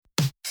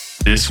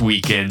This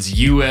weekend's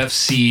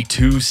UFC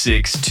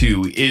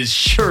 262 is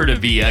sure to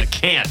be a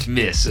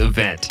can't-miss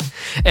event.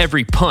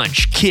 Every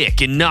punch, kick,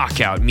 and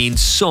knockout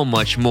means so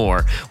much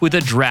more with a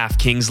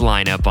DraftKings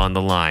lineup on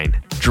the line.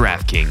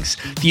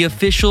 DraftKings, the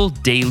official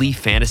daily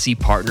fantasy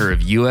partner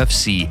of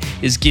UFC,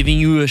 is giving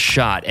you a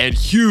shot at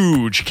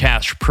huge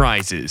cash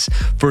prizes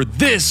for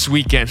this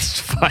weekend's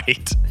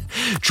fight.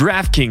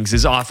 DraftKings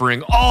is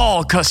offering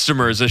all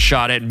customers a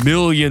shot at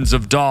millions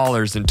of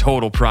dollars in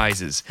total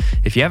prizes.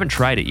 If you haven't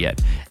tried it yet,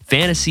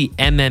 Fantasy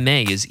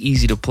MMA is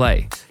easy to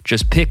play.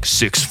 Just pick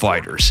 6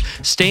 fighters,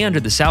 stay under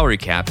the salary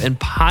cap, and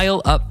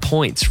pile up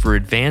points for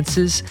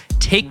advances,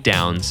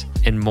 takedowns,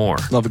 and more.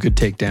 Love a good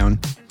takedown.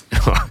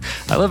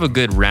 I love a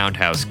good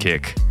roundhouse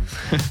kick.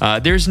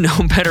 There's no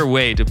better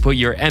way to put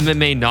your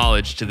MMA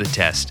knowledge to the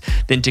test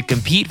than to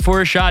compete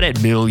for a shot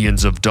at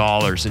millions of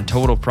dollars in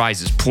total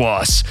prizes.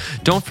 Plus,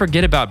 don't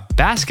forget about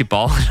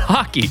basketball and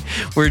hockey,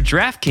 where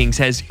DraftKings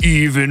has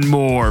even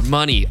more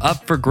money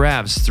up for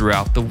grabs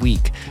throughout the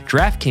week.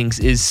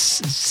 DraftKings is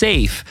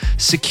safe,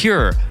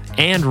 secure,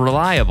 and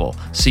reliable,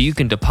 so you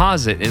can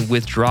deposit and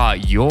withdraw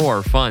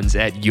your funds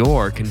at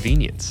your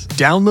convenience.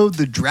 Download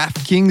the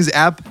DraftKings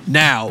app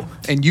now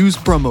and use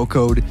promo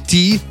code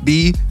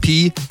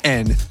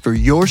TBPN for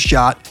your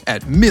shot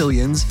at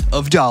millions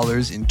of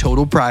dollars in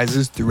total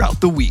prizes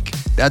throughout the week.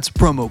 That's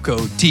promo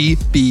code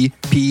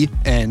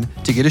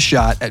TBPN to get a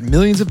shot at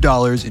millions of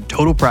dollars in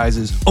total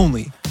prizes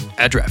only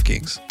at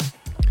DraftKings.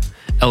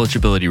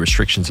 Eligibility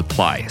restrictions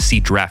apply. See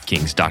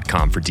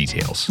DraftKings.com for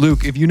details.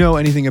 Luke, if you know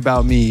anything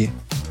about me,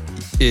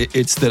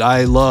 it's that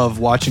I love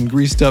watching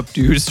greased up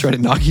dudes try to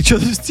knock each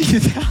other's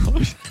teeth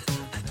out.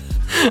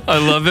 I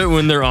love it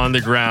when they're on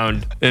the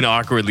ground and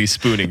awkwardly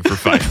spooning for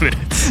 5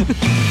 minutes.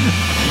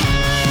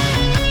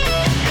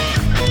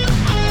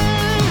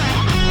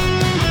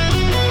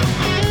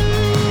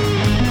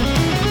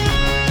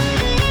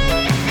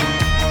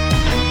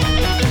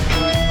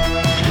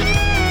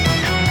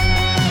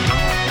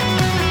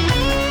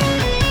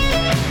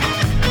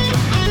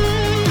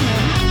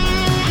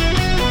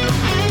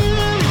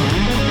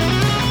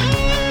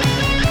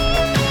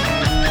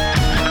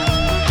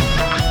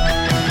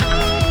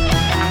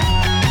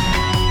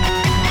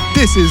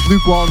 This is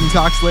Luke Walton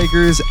Talks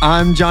Lakers.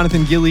 I'm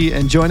Jonathan Gilly,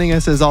 and joining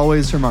us as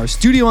always from our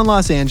studio in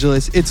Los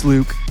Angeles, it's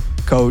Luke,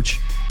 Coach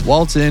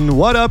Walton.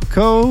 What up,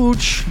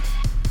 Coach?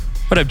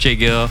 What up, Jay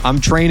Gill? I'm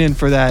training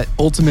for that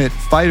Ultimate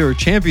Fighter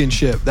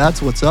Championship.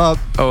 That's what's up.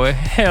 Oh,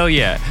 hell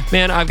yeah.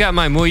 Man, I've got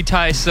my Muay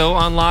Thai so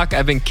on lock.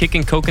 I've been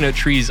kicking coconut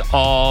trees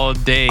all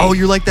day. Oh,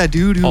 you're like that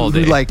dude who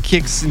like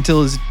kicks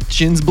until his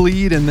shins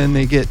bleed and then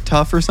they get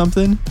tough or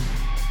something?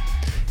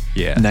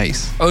 Yeah.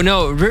 Nice. Oh,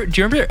 no. Do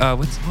you remember,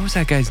 what was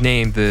that guy's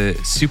name? The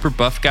super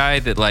buff guy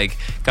that, like,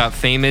 got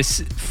famous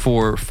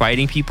for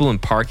fighting people in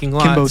parking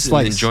lots. Kimbo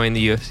Slice. And enjoying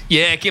the UFC.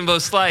 Yeah, Kimbo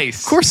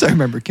Slice. Of course I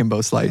remember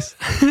Kimbo Slice.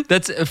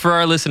 That's, for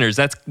our listeners,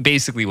 that's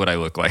basically what I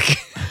look like.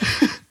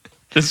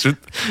 Just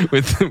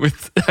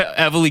with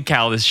heavily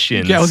calloused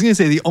shins. Yeah, I was going to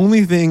say, the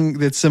only thing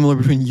that's similar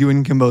between you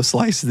and Kimbo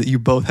Slice is that you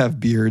both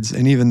have beards,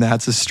 and even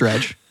that's a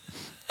stretch.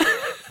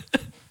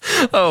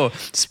 Oh,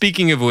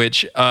 speaking of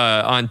which,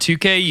 on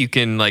 2K, you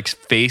can like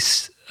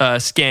face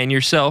scan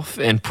yourself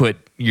and put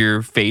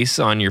your face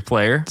on your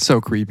player. So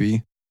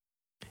creepy.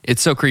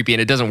 It's so creepy,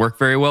 and it doesn't work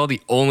very well.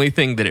 The only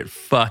thing that it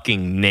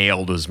fucking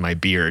nailed was my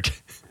beard.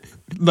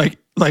 Like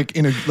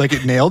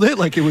it nailed it?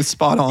 Like it was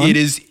spot on? It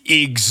is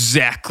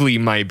exactly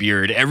my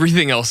beard.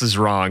 Everything else is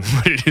wrong,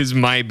 but it is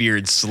my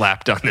beard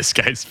slapped on this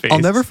guy's face. I'll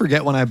never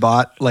forget when I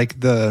bought like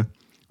the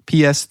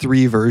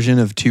PS3 version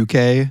of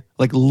 2K,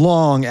 like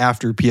long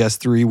after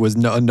PS3 was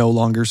no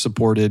longer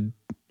supported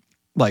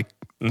like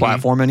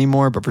platform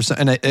anymore, but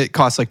it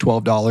cost like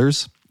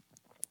 $12.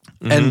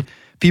 And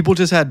people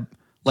just had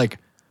like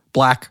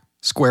black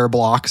square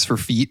blocks for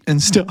feet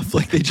and stuff.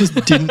 Like they just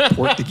didn't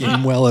port the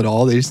game well at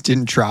all. They just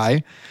didn't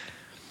try.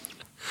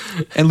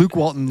 And Luke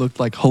Walton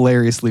looked like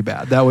hilariously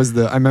bad. That was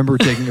I remember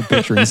taking a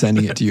picture and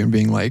sending it to you and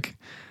being like,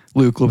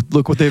 Luke,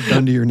 look what they've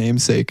done to your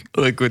namesake.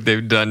 Look what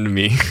they've done to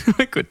me.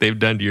 Look what they've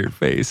done to your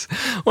face.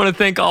 I want to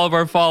thank all of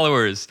our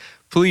followers.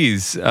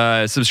 Please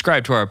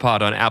subscribe to our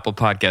pod on Apple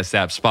Podcast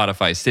app,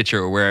 Spotify, Stitcher,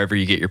 or wherever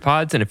you get your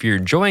pods. And if you're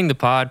enjoying the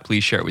pod,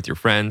 please share it with your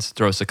friends.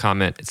 Throw us a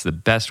comment. It's the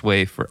best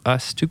way for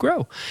us to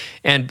grow.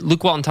 And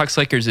Luke Walton Talks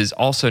Lakers is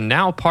also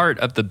now part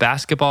of the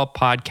Basketball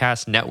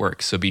Podcast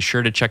Network. So be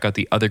sure to check out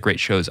the other great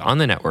shows on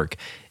the network.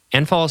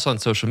 And follow us on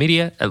social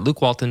media at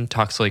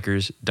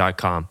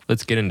LukeWaltonTalksLakers.com.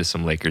 Let's get into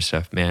some Lakers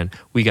stuff, man.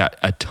 We got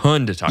a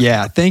ton to talk about.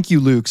 Yeah, thank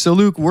you, Luke. So,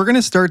 Luke, we're going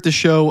to start the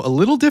show a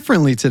little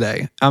differently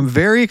today. I'm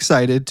very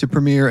excited to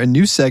premiere a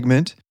new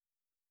segment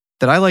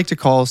that I like to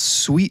call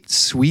Sweet,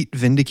 Sweet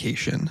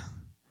Vindication.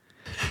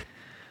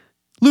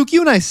 Luke,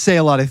 you and I say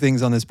a lot of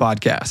things on this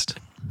podcast.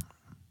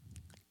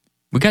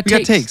 We got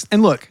takes.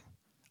 And look,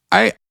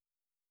 I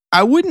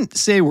wouldn't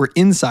say we're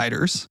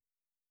insiders.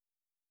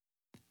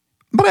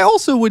 But I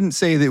also wouldn't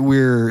say that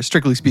we're,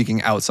 strictly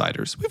speaking,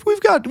 outsiders. We've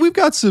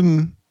got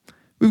some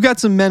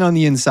men on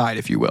the inside,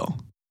 if you will.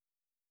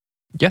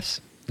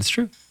 Yes, it's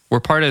true.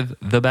 We're part of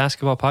the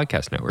Basketball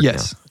Podcast Network.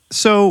 Yes. Now.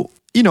 So,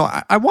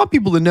 I want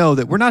people to know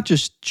that we're not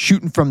just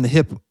shooting from the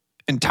hip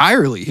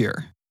entirely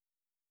here.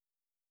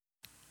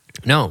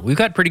 No, we've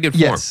got pretty good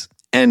form. Yes.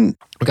 And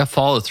we got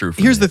follow through.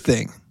 Here's the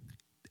thing.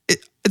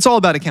 It's all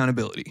about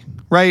accountability,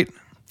 right?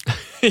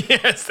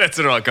 Yes, that's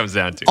what it all comes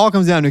down to. All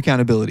comes down to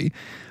accountability.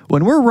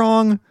 When we're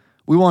wrong,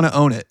 we want to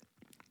own it.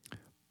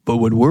 But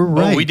when we're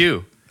right. Oh, we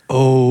do.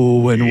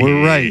 Oh, when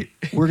we're right,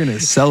 we're going to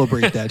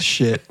celebrate that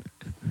shit.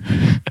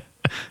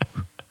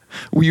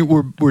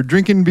 We're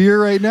drinking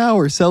beer right now.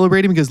 We're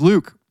celebrating because,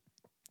 Luke,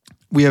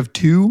 we have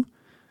two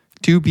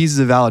pieces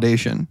of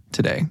validation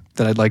today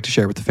that I'd like to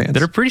share with the fans.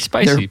 That are pretty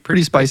spicy. They're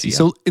pretty spicy. Yeah.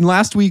 So in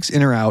last week's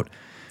In or Out,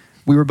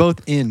 we were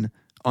both in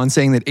on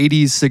saying that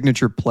AD's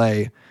signature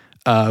play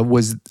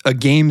was a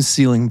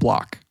game-sealing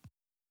block,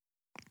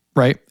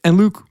 right? And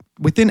Luke,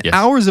 within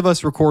hours of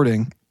us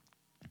recording,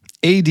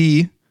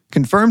 AD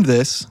confirmed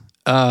this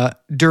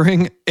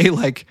during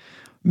a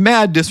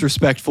mad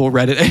disrespectful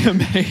Reddit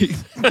AMA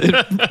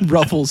that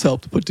Ruffles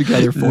helped put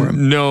together for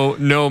him.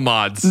 No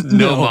mods.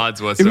 No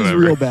mods whatsoever. It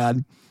was real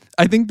bad.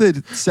 I think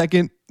the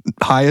second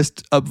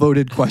highest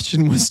upvoted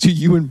question was, do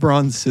you and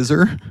Braun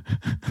scissor?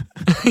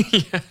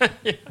 Yeah.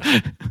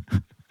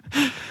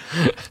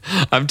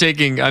 I'm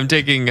taking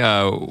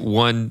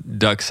one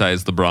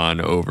duck-sized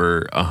LeBron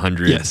over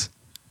 100. Yes.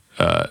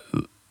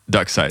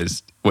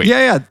 Duck-sized. Wait.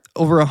 Yeah.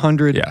 Over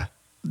 100. Yeah.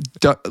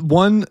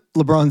 One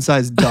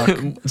LeBron-sized duck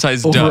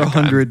sized over duck.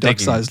 100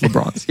 duck-sized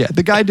LeBrons. Yeah,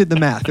 the guy did the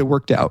math. It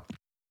worked out.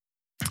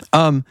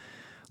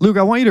 Luke,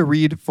 I want you to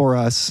read for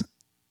us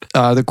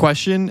the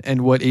question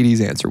and what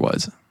AD's answer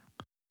was.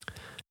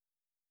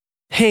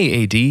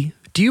 Hey, AD,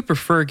 do you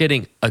prefer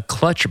getting a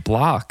clutch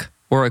block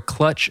or a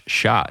clutch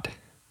shot?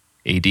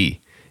 AD,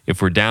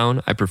 if we're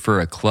down, I prefer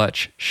a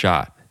clutch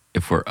shot.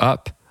 If we're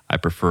up, I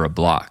prefer a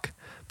block.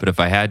 But if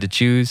I had to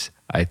choose,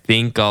 I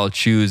think I'll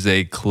choose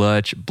a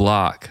clutch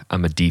block.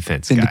 I'm a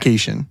defense guy.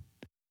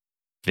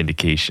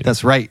 Vindication.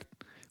 That's right.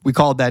 We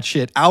called that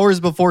shit hours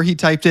before he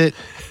typed it.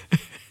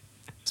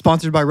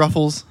 Sponsored by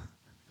Ruffles.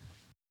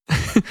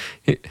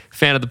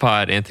 Fan of the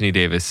pod, Anthony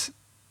Davis,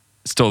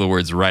 stole the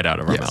words right out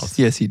of our mouths.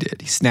 Yes, he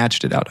did. He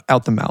snatched it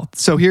out the mouth.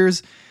 So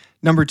here's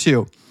number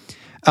 2.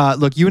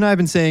 Look, you and I have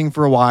been saying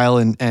for a while,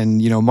 and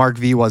Mark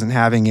V wasn't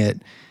having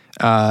it,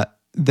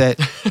 that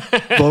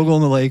Vogel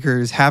and the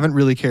Lakers haven't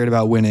really cared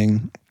about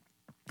winning.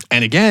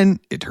 And again,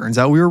 it turns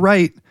out we were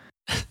right.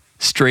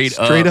 Straight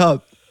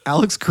up.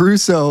 Alex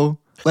Caruso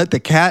let the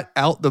cat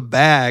out the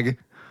bag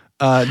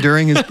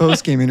during his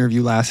post-game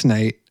interview last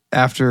night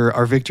after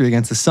our victory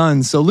against the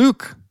Suns. So,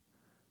 Luke,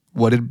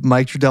 what did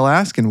Mike Trudell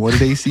ask and what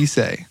did AC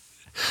say?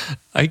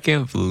 I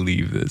can't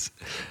believe this.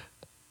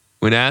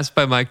 When asked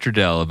by Mike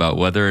Trudell about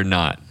whether or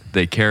not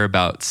they care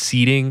about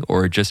seeding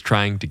or just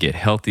trying to get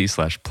healthy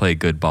 / play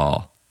good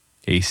ball,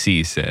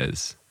 AC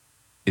says,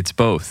 it's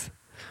both.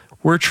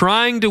 We're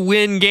trying to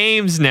win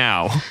games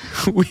now.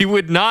 We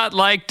would not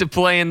like to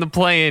play in the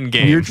play-in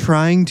game. We're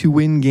trying to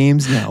win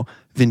games now.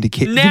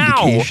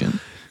 Vindication.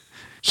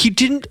 He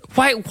didn't.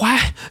 Why?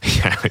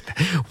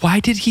 Why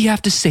did he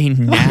have to say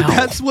now?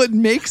 That's what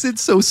makes it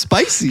so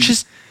spicy.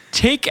 Just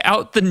take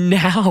out the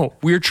now.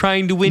 We're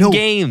trying to win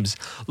games,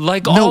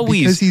 like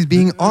always. Because he's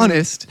being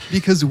honest.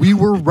 Because we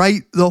were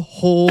right the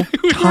whole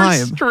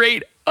time. We were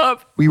straight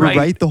up. We were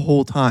right the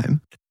whole time.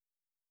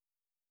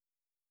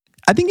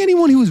 I think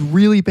anyone who was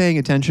really paying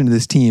attention to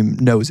this team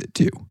knows it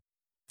too.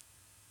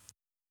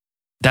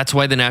 That's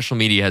why the national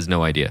media has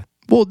no idea.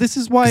 Well, this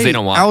is why they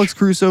don't watch. Alex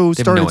Caruso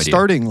started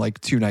starting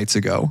 2 nights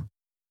ago.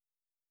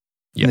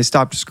 Yep. And they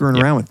stopped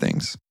screwing around with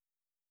things.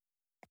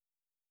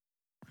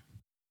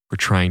 We're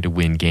trying to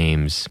win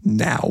games.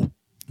 Now.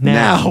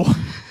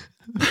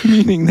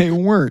 Meaning they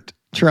weren't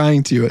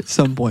trying to at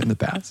some point in the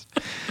past.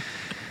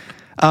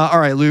 All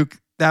right, Luke,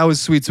 that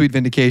was sweet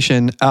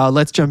vindication.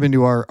 Let's jump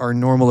into our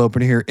normal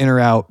opener here, in or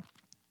out.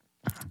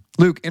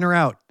 Luke, in or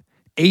out?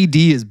 AD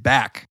is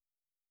back.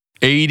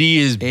 AD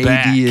is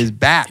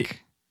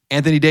back.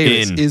 Anthony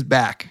Davis is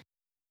back.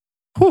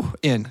 Whew,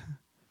 in.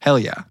 Hell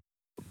yeah.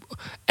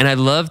 And I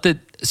love that.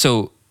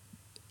 So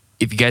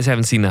if you guys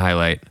haven't seen the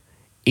highlight,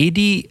 AD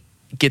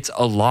gets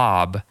a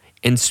lob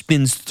and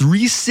spins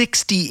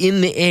 360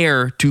 in the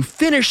air to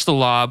finish the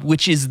lob,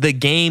 which is the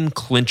game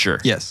clincher.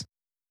 Yes.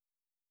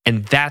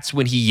 And that's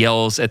when he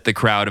yells at the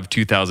crowd of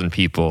 2,000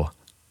 people,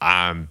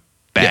 I'm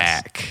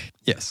back.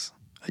 Yes,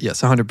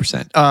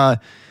 100%.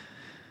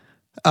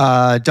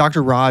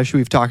 Dr. Raj, who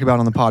we've talked about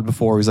on the pod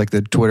before, who's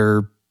the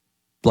Twitter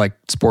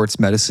sports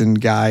medicine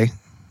guy,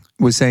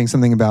 was saying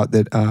something about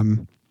that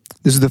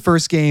this is the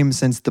first game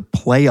since the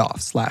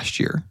playoffs last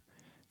year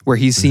where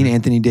he's seen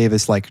Anthony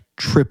Davis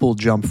triple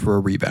jump for a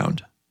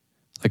rebound.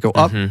 Go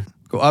up, and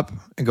go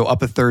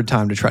up a third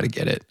time to try to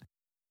get it.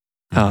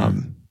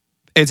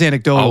 It's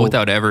anecdotal. All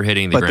without ever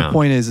hitting the ground. But the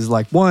point is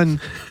one,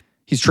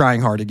 he's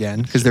trying hard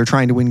again because they're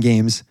trying to win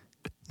games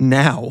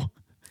now.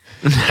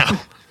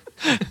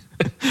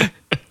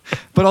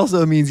 But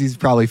also it means he's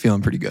probably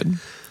feeling pretty good.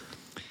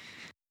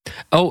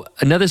 Oh,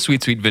 another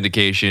sweet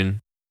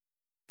vindication.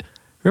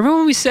 Remember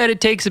when we said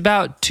it takes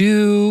about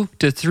 2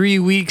 to 3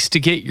 weeks to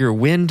get your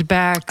wind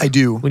back? I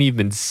do. When you've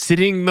been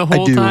sitting the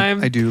whole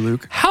time? I do,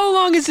 Luke. How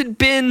long has it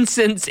been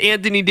since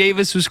Anthony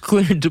Davis was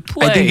cleared to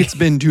play? I think it's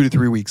been 2 to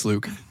 3 weeks,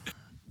 Luke.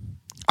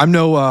 I'm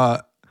no,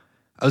 I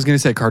was going to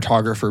say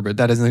cartographer, but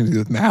that has nothing to do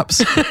with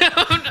maps.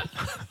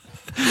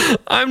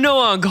 I'm no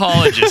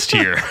oncologist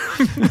here.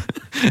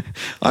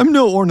 I'm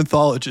no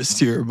ornithologist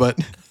here, but...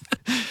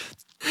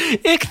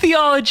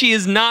 Ichthyology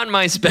is not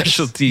my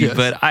specialty, Yes.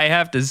 but I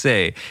have to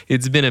say,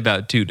 it's been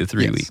about 2 to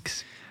 3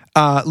 weeks.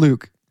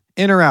 Luke,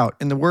 in or out,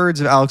 in the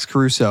words of Alex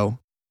Caruso,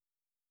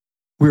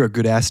 we're a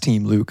good-ass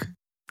team, Luke.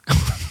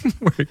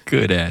 We're a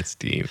good-ass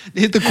team.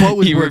 The quote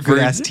was, He we're a referred-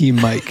 good-ass team,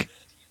 Mike.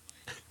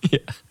 Yeah.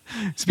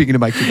 Speaking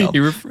of Mike Fidel. He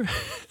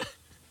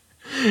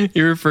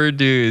referred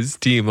to his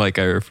team like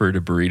I refer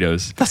to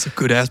burritos. That's a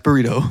good-ass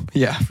burrito.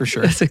 Yeah, for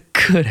sure. That's a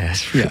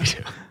good-ass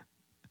burrito.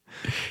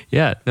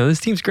 Yeah, no, this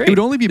team's great. It would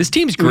only be, this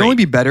team's It would great. only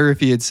be better if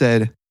he had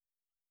said,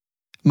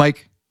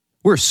 Mike,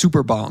 we're a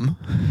super bomb.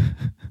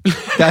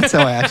 That's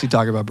how I actually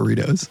talk about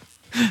burritos.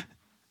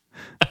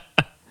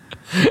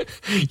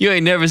 You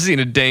ain't never seen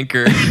a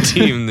danker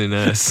team than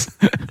us.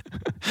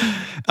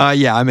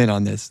 Yeah, I'm in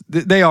on this.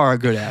 They are a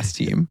good-ass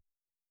team.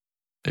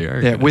 They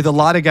are. Yeah, with a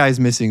lot of guys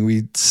missing,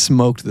 we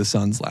smoked the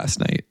Suns last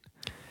night.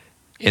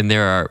 And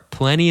there are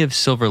plenty of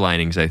silver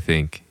linings, I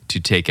think, to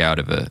take out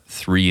of a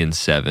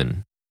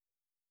 3-7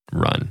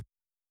 run.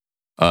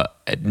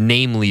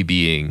 Namely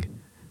being,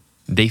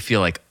 they feel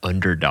like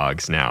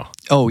underdogs now.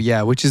 Oh,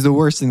 yeah, which is the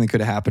worst thing that could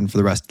have happened for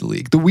the rest of the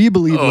league. The We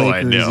Believe Oh,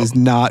 I Lakers know. is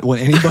not what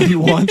anybody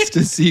wants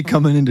to see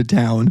coming into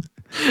town.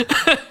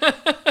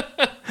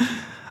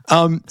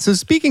 So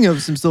speaking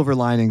of some silver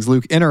linings,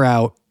 Luke, in or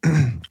out,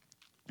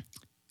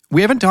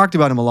 we haven't talked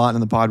about him a lot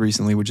in the pod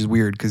recently, which is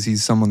weird because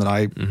he's someone that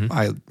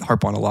I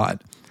harp on a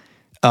lot.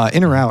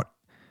 In or out,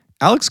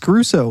 Alex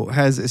Caruso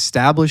has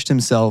established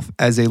himself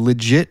as a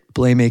legit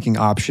playmaking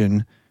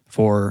option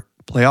for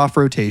playoff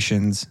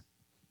rotations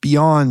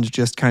beyond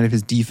just kind of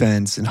his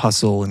defense and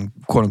hustle and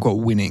quote unquote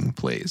winning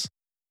plays.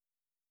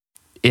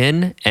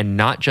 In and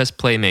not just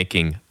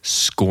playmaking,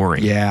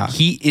 scoring. Yeah.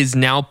 He is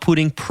now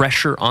putting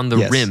pressure on the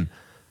Yes. rim.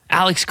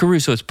 Alex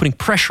Caruso is putting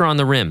pressure on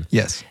the rim.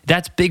 Yes.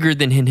 That's bigger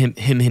than him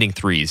hitting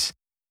threes.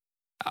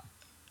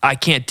 I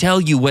can't tell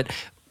you what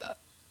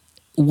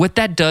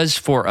that does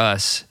for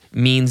us.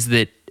 Means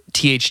that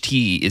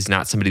THT is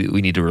not somebody that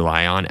we need to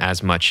rely on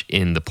as much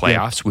in the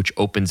playoffs, which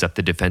opens up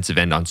the defensive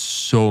end on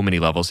so many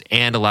levels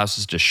and allows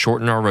us to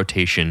shorten our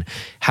rotation.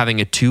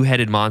 Having a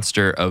two-headed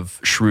monster of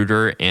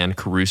Schroeder and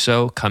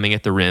Caruso coming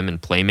at the rim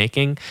and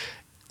playmaking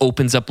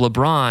opens up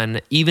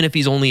LeBron, even if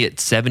he's only at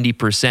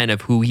 70%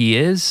 of who he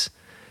is,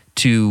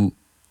 to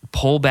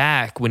pull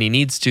back when he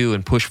needs to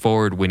and push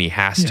forward when he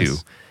has to.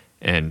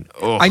 And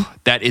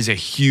that is a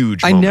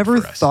huge moment I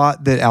never for us.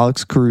 thought that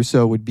Alex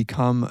Caruso would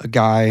become a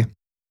guy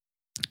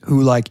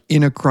who, like,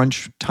 in a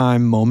crunch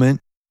time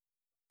moment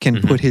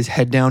can put his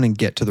head down and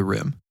get to the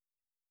rim.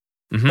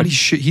 But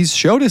he's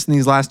showed us in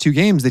these last two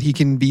games that he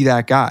can be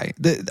that guy.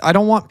 I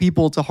don't want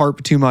people to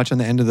harp too much on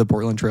the end of the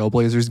Portland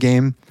Trailblazers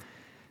game.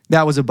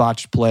 That was a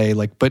botched play,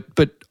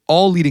 but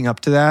all leading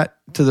up to that,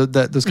 to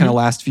those kind of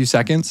last few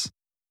seconds.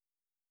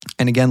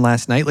 And again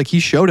last night, like, he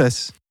showed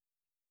us,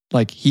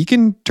 like, he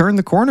can turn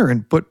the corner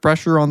and put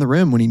pressure on the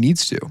rim when he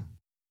needs to.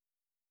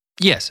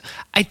 Yes.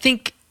 I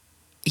think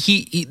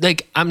he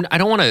like, I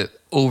don't want to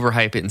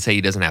overhype it and say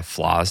he doesn't have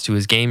flaws to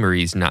his game, or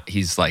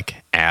he's like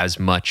as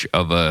much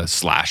of a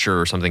slasher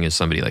or something as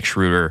somebody like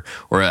Schroeder,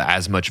 or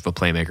as much of a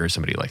playmaker as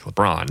somebody like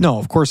LeBron. No,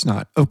 of course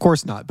not. Of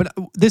course not. But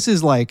this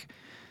is like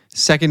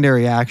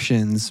secondary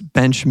actions,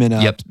 bench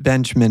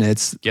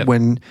minutes,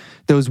 when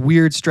those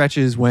weird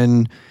stretches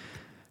when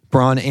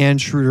Braun and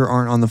Schroeder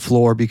aren't on the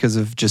floor because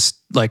of just,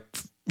 like,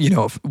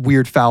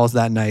 weird fouls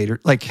that night,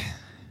 or like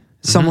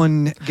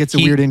someone gets a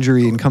weird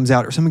injury and comes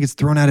out, or someone gets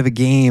thrown out of a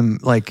game,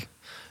 like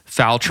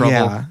foul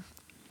trouble.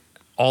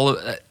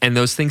 Yeah. And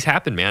those things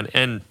happen, man.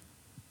 And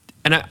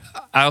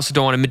I also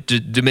don't want to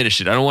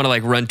diminish it. I don't want to,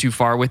 like, run too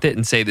far with it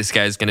and say this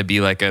guy's going to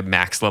be like a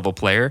max level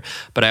player,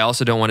 but I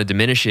also don't want to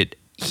diminish it.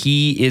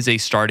 He is a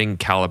starting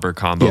caliber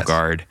combo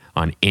guard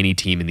on any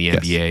team in the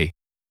NBA.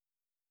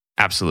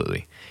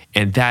 Absolutely.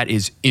 And that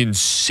is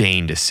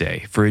insane to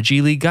say for a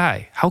G League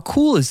guy. How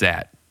cool is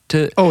that?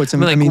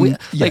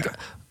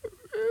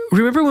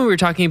 Remember when we were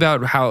talking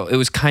about how it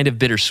was kind of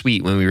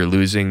bittersweet when we were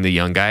losing the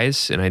young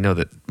guys? And I know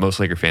that most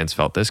Laker fans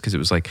felt this because it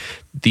was like,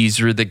 these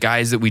are the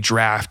guys that we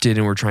drafted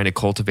and we're trying to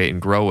cultivate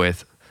and grow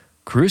with.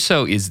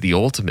 Caruso is the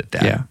ultimate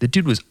that. Yeah. The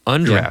dude was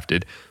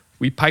undrafted.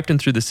 We piped him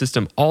through the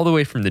system all the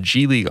way from the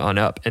G League on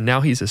up, and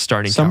now he's a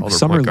starting caliber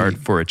point guard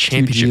for a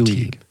championship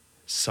team.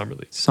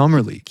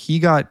 Summer League. He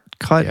got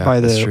cut by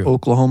the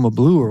Oklahoma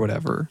Blue or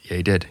whatever. Yeah,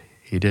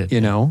 he did.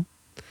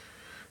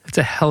 It's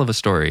a hell of a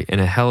story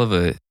and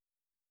it's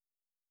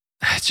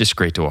just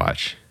great to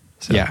watch.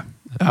 So, yeah.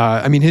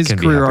 His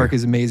career arc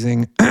is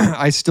amazing.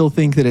 I still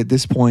think that at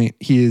this point,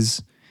 he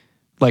is,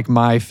 like,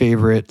 my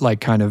favorite, like,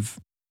 kind of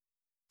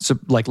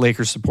like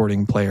Lakers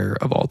supporting player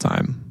of all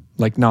time.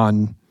 Like,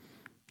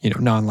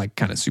 non like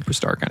kind of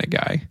superstar kind of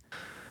guy.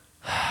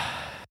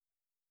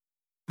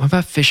 What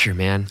about Fisher,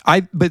 man?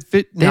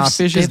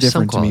 Fish is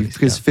different to me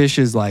because Fish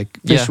is like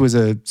Fish was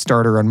a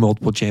starter on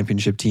multiple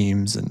championship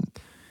teams, and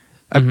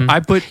I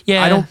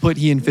don't put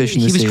he and Fish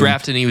in the same. He was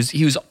drafted, and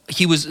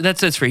he was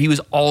that's fair. He was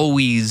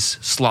always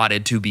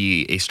slotted to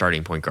be a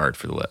starting point guard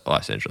for the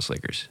Los Angeles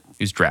Lakers.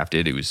 He was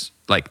drafted. It was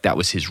like that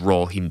was his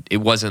role. It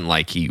wasn't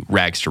like he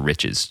rags to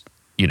riches,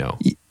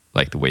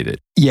 like the way that.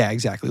 Yeah,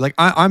 exactly. Like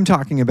I'm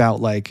talking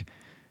about like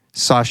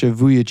Sasha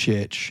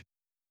Vujacic,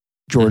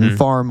 Jordan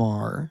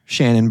Farmar,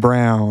 Shannon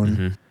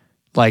Brown,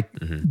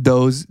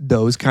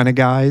 those kind of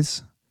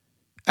guys,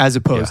 as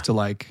opposed to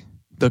like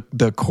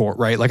the core,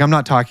 right? Like I'm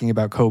not talking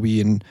about Kobe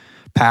and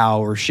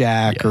Powell or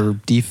Shaq or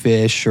D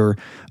Fish or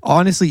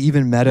honestly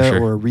even Meta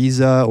or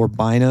Ariza or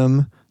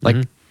Bynum.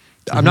 Like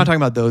I'm not talking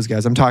about those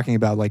guys. I'm talking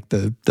about like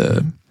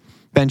the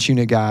bench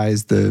unit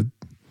guys,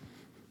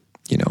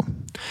 You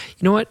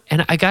know what?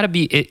 And I gotta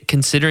be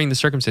considering the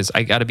circumstance.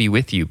 I gotta be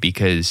with you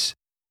because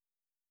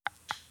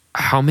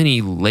how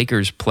many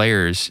Lakers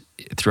players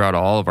throughout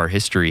all of our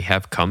history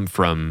have come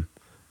from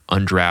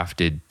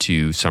undrafted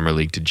to Summer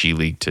League to G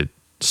League to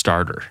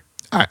starter?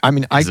 I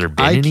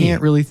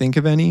can't really think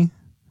of any.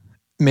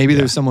 Maybe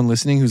there's someone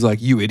listening who's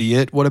like, you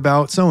idiot, what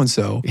about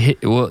so-and-so?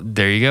 Well,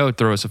 there you go.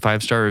 Throw us a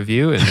 5-star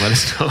review and let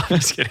us know. I'm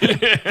just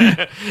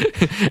kidding.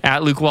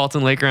 At Luke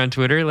Walton Laker on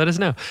Twitter, let us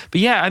know.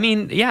 But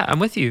I'm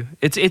with you.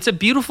 It's a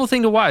beautiful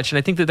thing to watch. And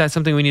I think that's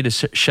something we need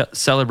to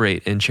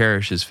celebrate and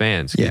cherish as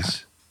fans. Yeah.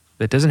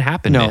 That doesn't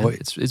happen, man.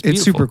 It's beautiful.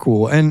 It's super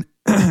cool. And,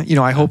 I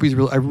really hope he's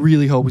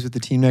with the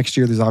team next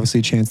year. There's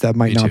obviously a chance that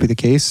might not be the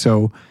case.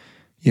 So,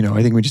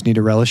 I think we just need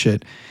to relish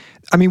it.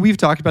 I mean, we've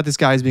talked about this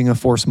guy as being a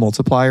force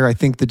multiplier. I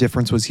think the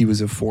difference was he was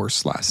a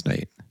force last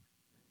night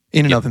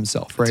in and of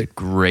himself, right? That's a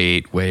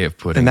great way of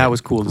putting it. And that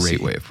was cool to see.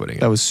 Great way of putting it.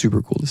 That was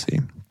super cool to see.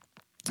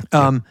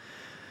 All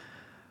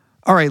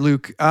right,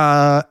 Luke.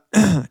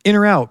 In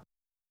or out?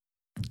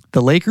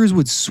 The Lakers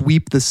would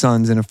sweep the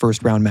Suns in a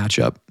first-round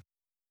matchup.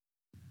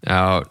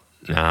 Out.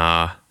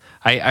 Nah.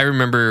 I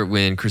remember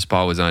when Chris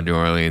Paul was on New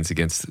Orleans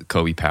against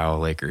Kobe Powell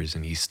Lakers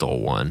and he stole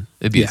one.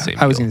 It'd be the same.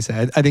 I was going to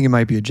say, I think it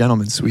might be a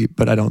gentleman's sweep,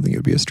 but I don't think it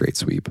would be a straight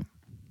sweep.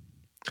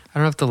 I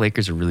don't know if the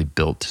Lakers are really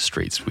built to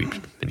straight sweep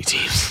many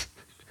teams.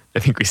 I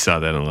think we saw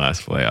that in the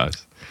last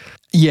playoffs.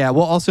 Yeah,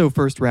 well, also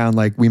first round,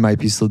 like we might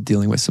be still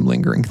dealing with some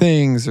lingering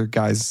things or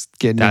guys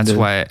getting into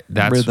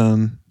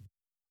rhythm.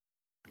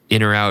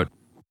 In or out,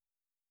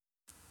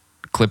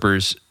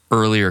 Clippers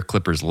early or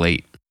Clippers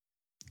late?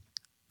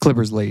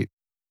 Clippers late.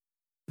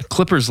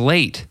 Clippers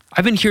late.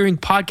 I've been hearing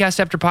podcast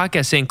after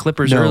podcast saying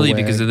Clippers early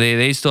because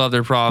they still have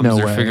their problems.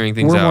 They're figuring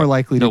things out. We're more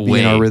likely to be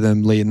in our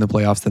rhythm late in the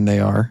playoffs than they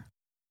are.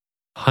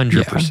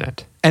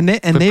 100%. And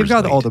they've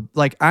got all the,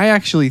 like, I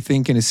actually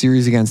think in a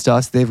series against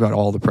us, they've got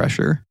all the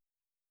pressure.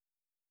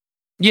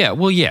 Yeah,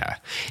 well, yeah.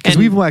 Because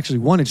we've actually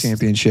won a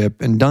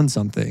championship and done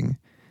something.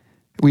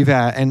 We've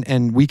had,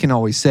 and we can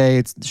always say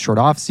it's the short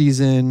off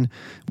season.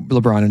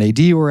 LeBron and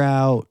AD were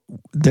out.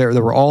 There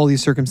were all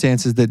these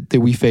circumstances that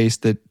we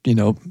faced that,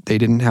 they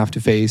didn't have to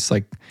face.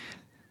 Like,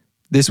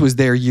 this was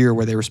their year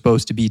where they were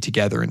supposed to be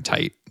together and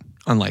tight,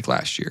 unlike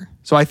last year.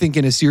 So I think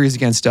in a series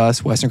against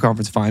us, Western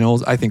Conference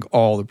Finals, I think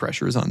all the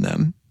pressure is on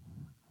them.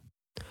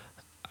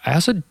 I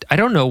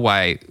don't know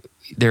why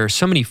there are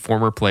so many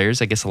former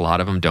players. I guess a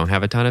lot of them don't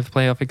have a ton of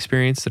playoff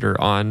experience that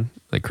are on,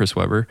 like Chris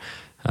Webber.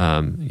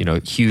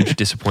 Huge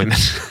disappointment.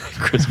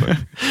 Chris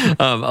Webber.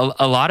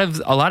 A lot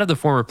of the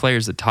former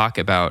players that talk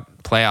about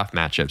playoff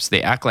matchups,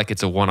 they act like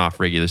it's a one-off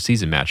regular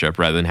season matchup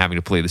rather than having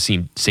to play the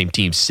same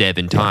team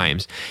 7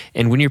 times.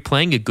 And when you're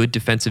playing a good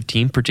defensive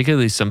team,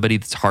 particularly somebody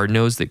that's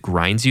hard-nosed that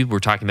grinds you, we're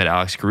talking about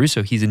Alex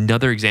Caruso. He's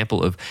another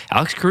example of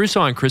Alex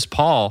Caruso and Chris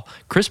Paul.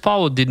 Chris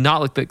Paul did not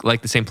look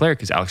like the same player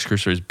because Alex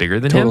Caruso is bigger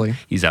than him.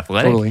 He's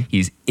athletic.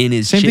 He's in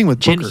his same thing with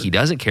Booker. He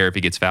doesn't care if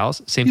he gets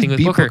fouls. Same thing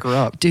with Booker.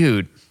 Up.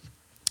 Dude.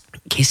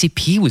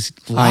 KCP was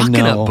locking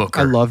up Booker.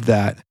 I love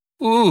that.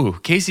 Ooh,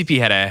 KCP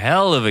had a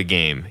hell of a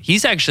game.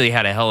 He's actually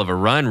had a hell of a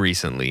run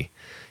recently.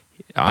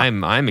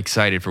 I'm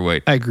excited for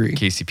what I agree.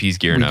 KCP's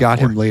gearing up for. We got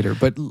him later.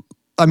 But,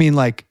 I mean,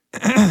 like,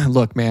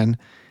 look, man,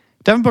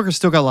 Devin Booker's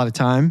still got a lot of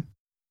time.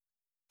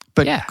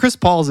 But Chris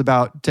Paul's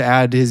about to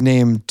add his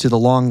name to the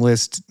long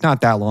list,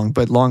 not that long,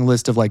 but long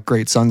list of, like,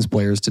 great Suns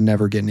players to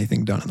never get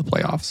anything done in the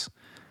playoffs.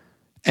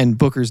 And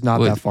Booker's not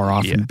that far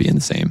off from being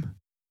the same.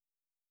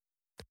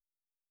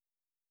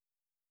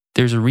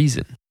 There's a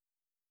reason.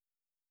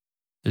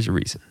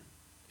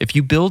 If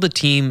you build a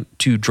team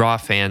to draw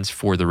fans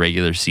for the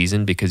regular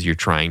season because you're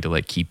trying to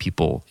like keep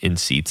people in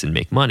seats and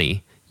make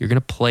money, you're going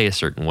to play a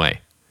certain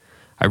way.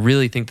 I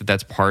really think that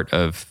that's part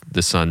of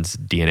the Suns'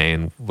 DNA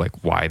and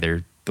like why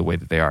they're the way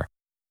that they are.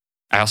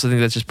 I also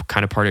think that's just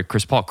kind of part of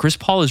Chris Paul. Chris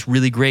Paul is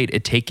really great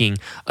at taking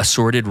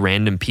assorted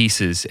random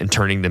pieces and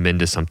turning them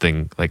into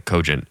something like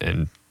cogent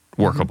and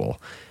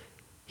workable.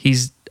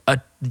 He's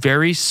a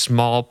very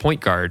small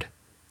point guard.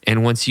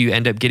 And once you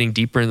end up getting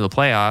deeper into the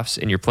playoffs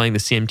and you're playing the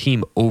same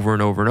team over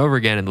and over and over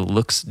again and the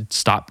looks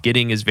stop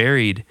getting as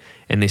varied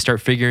and they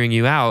start figuring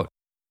you out,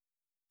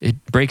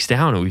 it breaks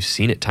down, and we've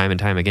seen it time and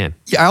time again.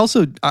 Yeah,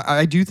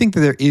 I do think that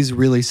there is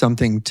really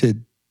something to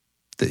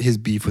his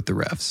beef with the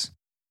refs.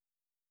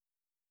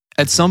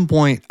 At some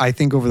point, I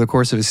think over the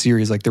course of a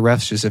series, like the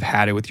refs just have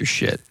had it with your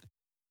shit.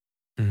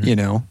 Mm-hmm. You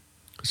know,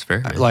 it's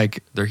fair. Man.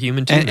 Like they're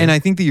human too, and I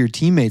think that your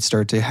teammates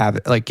start to have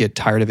it, like get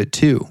tired of it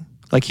too.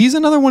 Like he's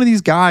another one of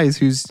these guys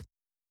who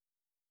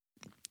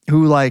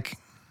like,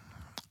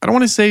 I don't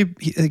want to say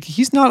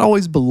he's not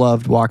always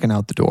beloved walking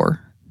out the door.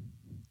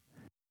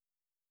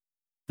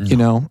 No. You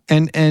know,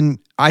 and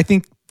I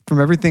think from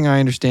everything I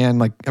understand,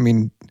 like, I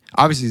mean,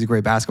 obviously he's a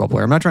great basketball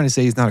player. I'm not trying to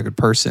say he's not a good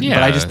person,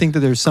 but I just think that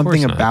there's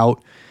something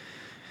about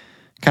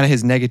kind of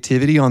his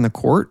negativity on the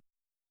court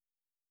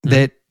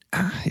that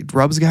it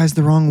rubs guys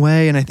the wrong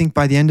way. And I think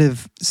by the end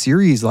of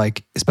series,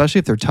 like, especially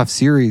if they're tough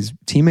series,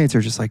 teammates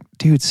are just like,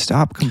 dude,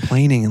 stop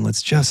complaining and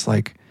let's just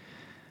like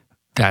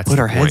put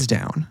our heads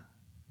down.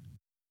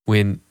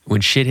 When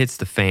shit hits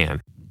the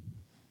fan,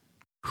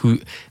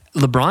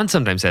 LeBron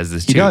sometimes has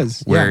this too. He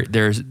does, where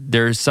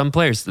there's some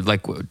players that,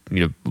 like,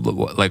 you know,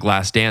 like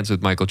Last Dance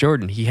with Michael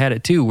Jordan, he had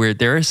it too, where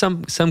there are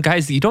some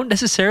guys that you don't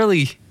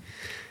necessarily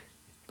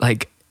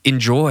like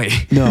enjoy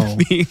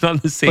being on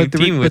the same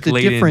team with. But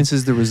the difference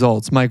is the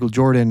results. Michael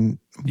Jordan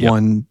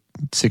won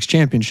 6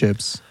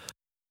 championships.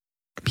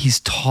 He's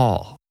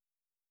tall.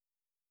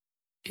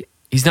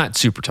 He's not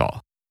super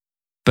tall,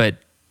 but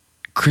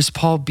Chris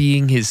Paul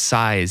being his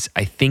size,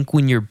 I think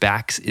when your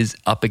back is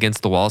up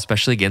against the wall,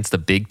 especially against a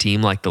big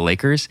team like the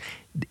Lakers,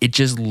 it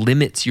just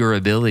limits your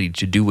ability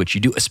to do what you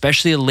do,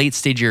 especially a late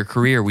stage of your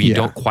career where you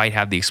don't quite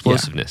have the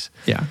explosiveness.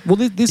 Yeah. Well,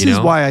 this is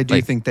why I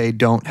do think they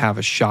don't have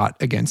a shot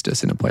against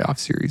us in a playoff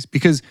series,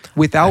 because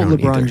without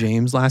LeBron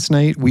James last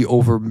night,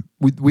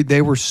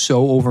 they were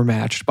so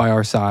overmatched by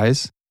our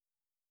size.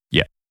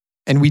 Yeah.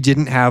 And we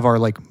didn't have our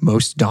like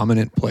most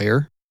dominant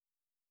player.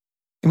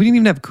 And we didn't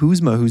even have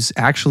Kuzma, who's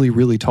actually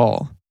really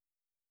tall.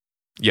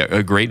 Yeah,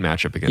 a great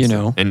matchup against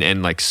him.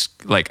 And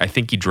like I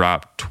think he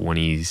dropped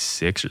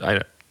 26.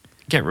 I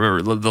can't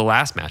remember the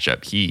last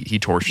matchup. He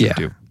torched him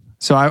too.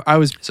 So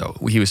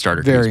he was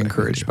starter. Very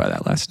encouraged by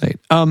that last night.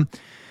 All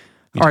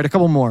right, a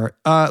couple more.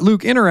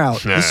 Luke, in or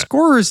out? The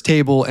scorer's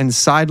table and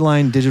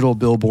sideline digital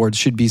billboards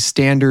should be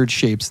standard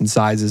shapes and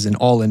sizes in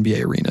all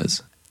NBA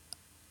arenas.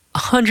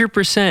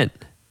 100%.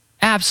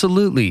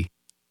 Absolutely.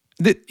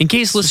 In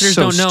case listeners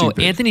don't know,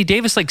 stupid. Anthony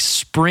Davis like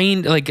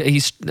sprained, like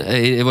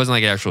it wasn't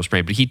like an actual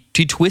sprain, but he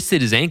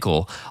twisted his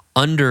ankle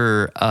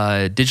under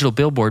a digital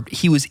billboard.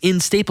 He was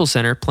in Staples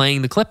Center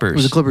playing the Clippers. It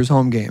was a Clippers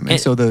home game. And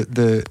so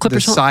the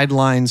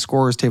sideline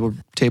scorer's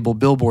table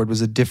billboard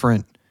was a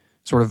different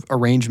sort of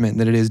arrangement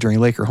than it is during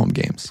Laker home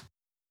games.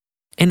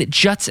 And it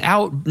juts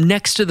out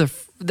next to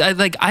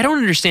like, I don't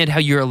understand how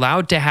you're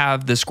allowed to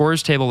have the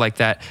scorer's table like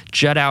that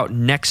jut out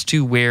next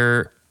to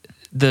where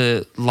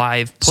the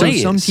live play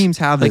So some teams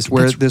have this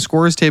where the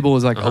scorer's table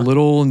is like a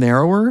little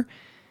narrower,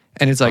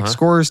 and it's like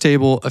scorer's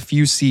table, a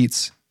few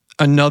seats,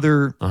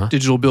 another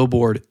digital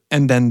billboard,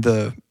 and then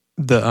the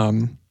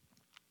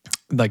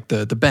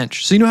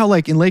bench. So you know how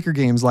like in Laker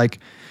games, like,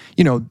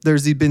 you know,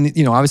 there's been,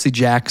 you know, obviously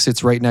Jack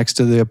sits right next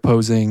to the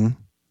opposing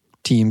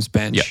team's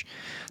bench. Yeah.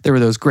 There were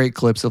those great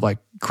clips of like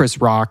Chris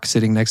Rock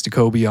sitting next to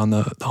Kobe on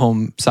the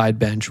home side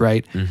bench,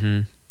 right?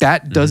 Mm-hmm.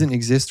 That doesn't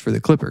exist for the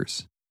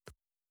Clippers.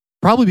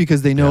 Probably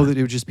because they know that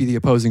it would just be the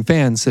opposing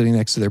fans sitting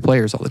next to their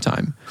players all the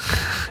time.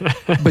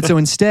 But so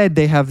instead,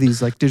 they have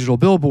these like digital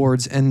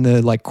billboards, and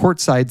the like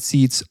courtside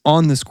seats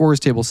on the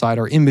scorer's table side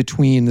are in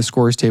between the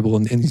scorer's table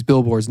and these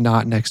billboards,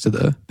 not next to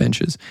the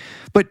benches.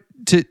 But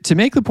to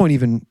make the point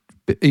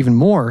even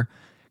more,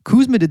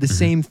 Kuzma did the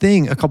same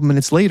thing a couple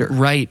minutes later.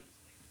 Right.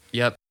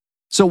 Yep.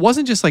 So it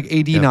wasn't just like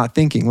AD not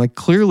thinking. Like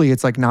clearly,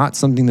 it's like not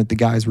something that the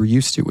guys were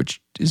used to,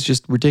 which is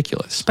just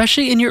ridiculous.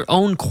 Especially in your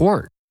own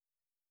court.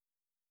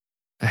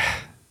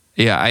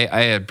 Yeah,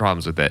 I had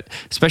problems with that,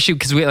 especially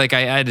because I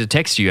had to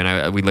text you,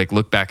 and we like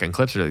look back on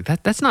clips. We're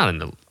like, that's not in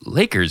the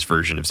Lakers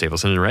version of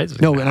Staples Center, right?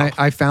 Like, no, and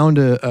I found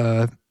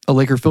a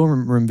Laker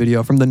film room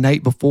video from the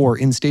night before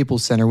in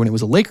Staples Center when it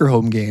was a Laker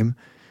home game.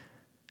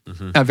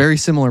 Mm-hmm. A very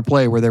similar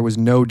play where there was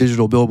no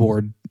digital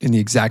billboard in the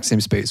exact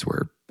same space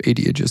where AD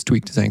had just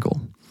tweaked his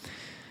ankle.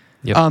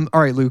 Yep.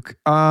 All right, Luke.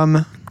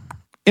 In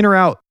or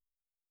out?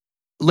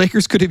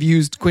 Lakers could have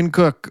used Quinn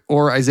Cook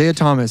or Isaiah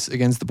Thomas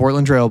against the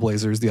Portland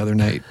Trailblazers the other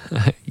night.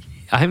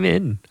 I'm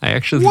in. I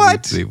actually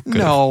think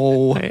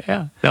no.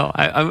 No.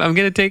 I'm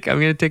gonna take an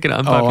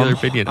unpopular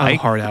opinion. I'm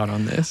hard out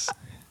on this.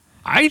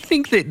 I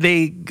think that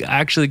they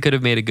actually could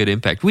have made a good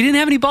impact. We didn't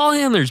have any ball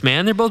handlers,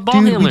 man. They're both ball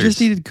handlers. We just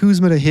needed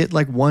Kuzma to hit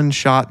like one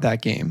shot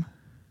that game.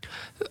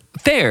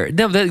 Fair.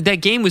 No,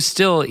 that game was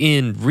still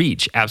in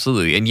reach,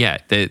 absolutely. And yeah,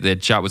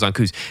 that shot was on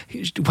Kuz.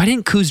 Why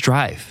didn't Kuz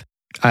drive?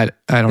 I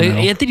don't know.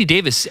 Anthony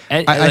Davis.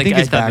 I think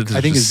his back was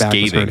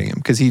hurting him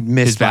because he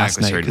missed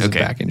last night because of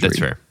back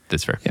injury.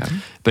 That's fair. Yeah.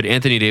 But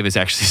Anthony Davis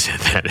actually said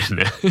that in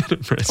a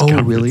press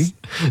conference really?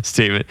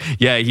 statement.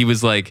 Yeah, he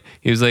was like,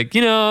 you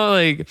know,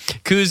 like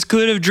Kuz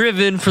could have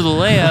driven for the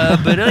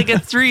layup, but like a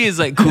 3 is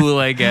like cool,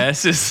 I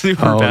guess. It's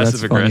super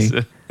passive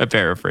aggressive. A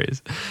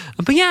paraphrase.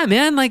 But yeah,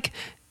 man, like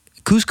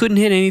Kuz couldn't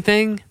hit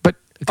anything. But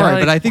guy all right,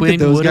 like but I think Quinn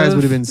that those guys would've.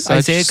 would have been such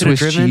Isaiah could've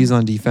Swiss driven. cheese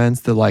on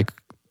defense that like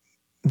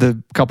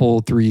the couple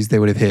threes they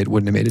would have hit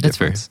wouldn't have made a That's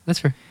fair. difference. That's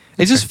fair.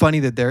 It's just funny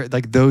that they're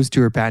like those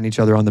two are patting each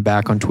other on the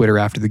back on Twitter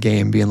after the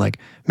game, being like,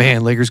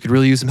 "Man, Lakers could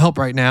really use some help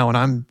right now," and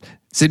I'm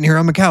sitting here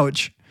on the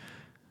couch.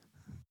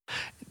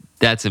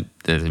 That's Like,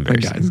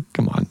 embarrassing. guys,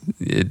 come on.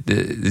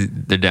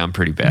 They're down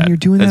pretty bad. You're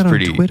doing That's that on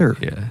pretty, Twitter.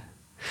 Yeah.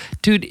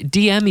 Dude,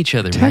 DM each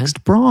other,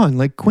 Text Braun,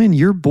 like Quinn,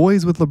 you're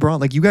boys with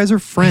LeBron. Like you guys are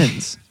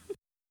friends.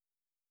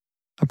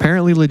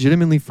 Apparently,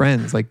 legitimately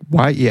friends. Like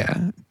why?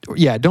 Yeah.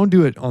 Don't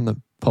do it on the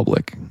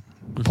public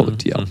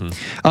TL.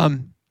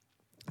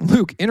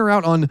 Luke, in or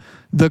out on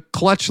the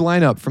clutch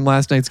lineup from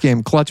last night's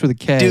game? Clutch with a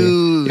K.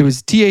 Dude. It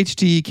was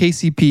THT,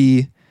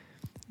 KCP,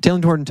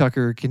 Taylor Horton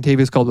Tucker,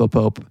 Kentavious Caldwell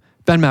Pope,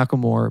 Ben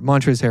McLemore,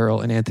 Montrezl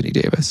Harrell, and Anthony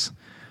Davis.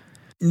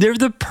 They're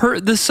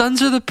the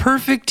Suns are the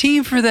perfect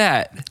team for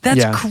that. That's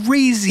Yeah.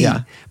 crazy.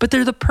 Yeah. But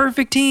they're the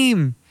perfect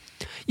team.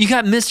 You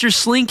got Mr.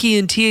 Slinky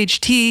and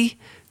THT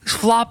who's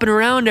flopping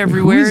around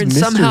everywhere is and Mr.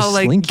 somehow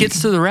like Slinky?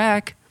 gets to the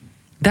rack.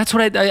 That's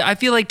what I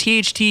feel like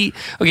THT.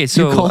 Okay,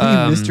 so You're calling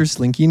him Mr.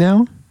 Slinky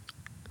now?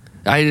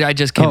 I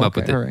just came up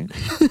with it. All right.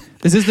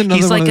 Is this another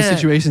He's one like of those a-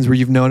 situations where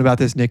you've known about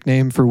this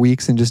nickname for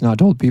weeks and just not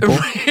told people?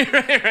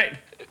 right.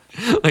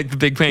 Like the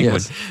big penguin,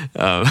 Yes.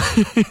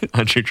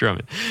 Andre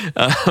Drummond.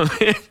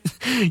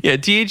 Yeah,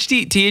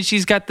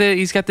 THT's got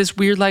this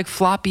weird like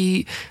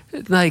floppy,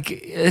 like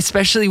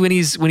especially when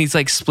he's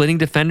like splitting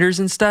defenders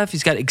and stuff.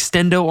 He's got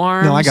extendo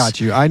arms. No, I got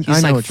you. I He's know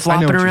like what- I know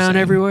flopping what you're around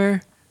saying.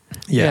 everywhere.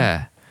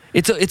 Yeah.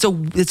 It's a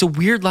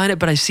weird lineup,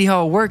 but I see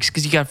how it works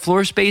because you got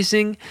floor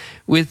spacing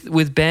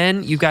with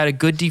Ben. You've got a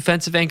good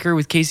defensive anchor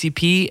with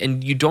KCP,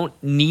 and you don't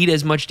need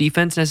as much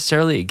defense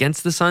necessarily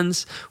against the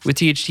Suns with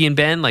THT and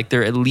Ben. Like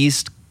they're at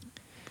least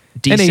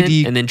decent,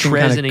 and then can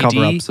Trez kinda and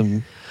cover AD. up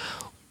some.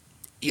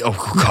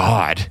 Oh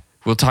God.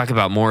 We'll talk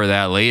about more of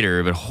that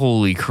later, but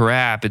holy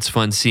crap, it's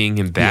fun seeing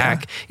him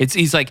back.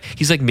 He's like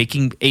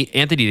making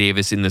Anthony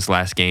Davis in this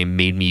last game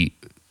made me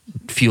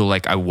feel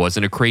like I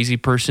wasn't a crazy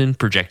person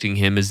projecting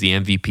him as the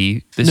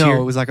MVP this year.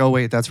 No, it was like, oh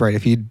wait, that's right.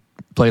 If he'd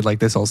played like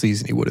this all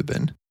season, he would have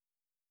been.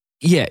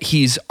 Yeah,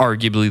 he's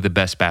arguably the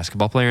best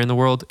basketball player in the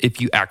world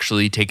if you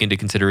actually take into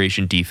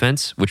consideration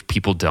defense, which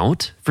people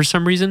don't for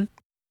some reason.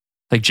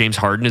 Like James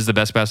Harden is the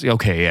best basketball.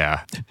 Okay,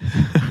 yeah.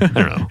 I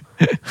don't know.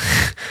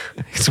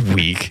 It's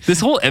weak. This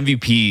whole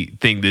MVP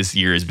thing this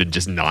year has been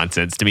just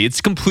nonsense to me.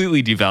 It's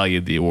completely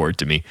devalued the award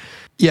to me.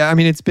 Yeah, I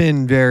mean, it's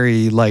been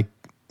very like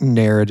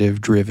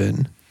narrative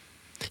driven.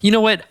 You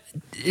know what?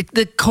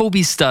 The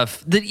Kobe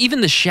stuff,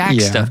 even the Shaq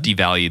Yeah. stuff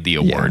devalued the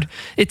award.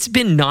 It's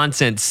been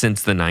nonsense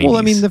since the 90s. Well,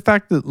 I mean, the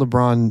fact that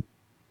LeBron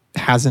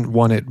hasn't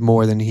won it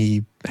more than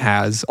he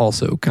has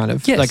also kind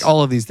of Yes. like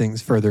all of these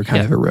things further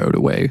kind of erode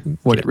away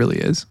what it really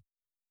is.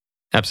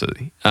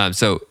 Absolutely.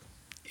 So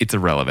it's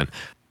irrelevant.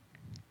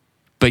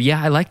 But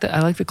yeah, I like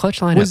the clutch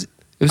lineup.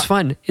 It was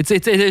fun.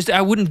 It's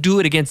I wouldn't do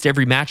it against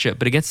every matchup,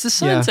 but against the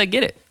Suns, I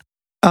get it.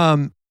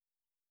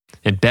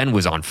 And Ben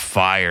was on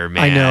fire,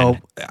 man. I know.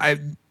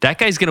 That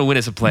guy's gonna win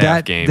us a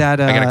playoff game. I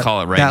gotta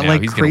call it right that now.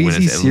 like He's gonna win us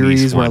crazy at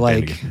series least where one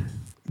like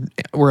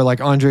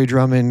game. Andre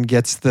Drummond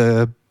gets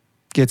the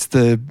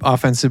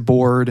offensive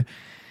board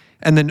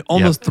and then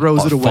almost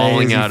throws it away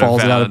Falling as he out of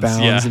falls it out of bounds,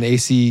 bounds, and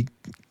AC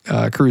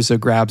Caruso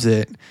grabs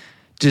it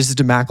just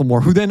to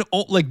McLemore, who then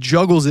like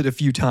juggles it a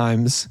few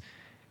times,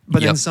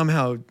 but then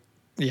somehow,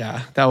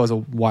 that was a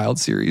wild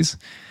series.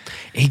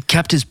 He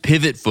kept his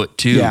pivot foot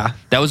too. Yeah.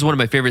 That was one of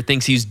my favorite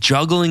things. He's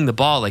juggling the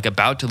ball, like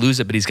about to lose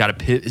it, but he's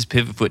got his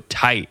pivot foot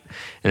tight.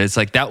 And it's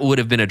like that would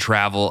have been a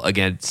travel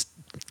against,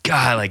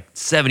 God, like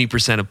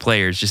 70% of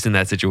players just in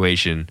that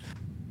situation.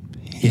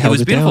 It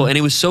was beautiful, and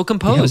he was so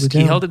composed.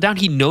 He held it down.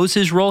 He knows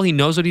his role. He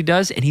knows what he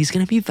does, and he's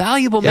going to be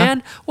valuable,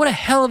 man. What a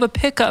hell of a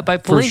pickup by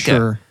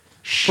Pelinka.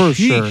 For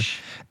sure.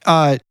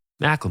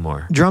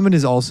 Macklemore. Drummond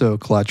is also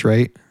clutch,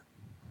 right?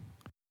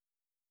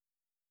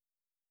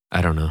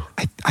 I don't know.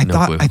 I No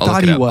thought clue. I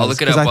thought he was. I'll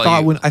look it up.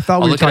 I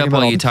thought we were talking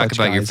about all you the talk clutch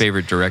about your guys.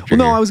 favorite director. Well,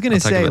 no, here. I was gonna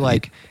I'll talk say about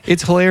like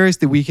it's hilarious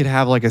that we could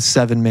have like a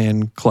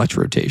 7-man clutch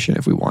rotation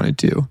if we wanted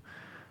to,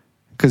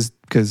 because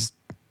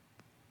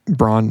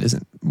Braun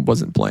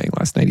wasn't playing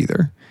last night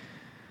either.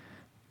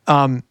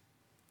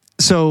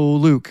 So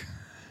Luke,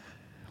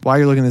 while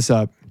you're looking this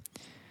up,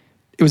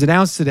 it was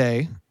announced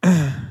today.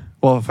 It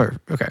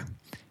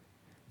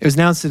was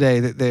announced today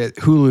that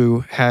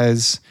Hulu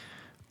has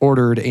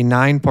ordered a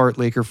 9-part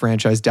Laker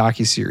franchise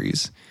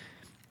docuseries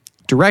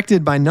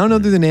directed by none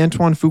other than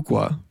Antoine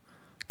Fuqua,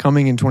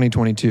 coming in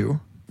 2022.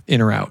 In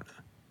or out?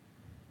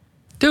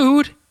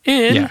 Dude,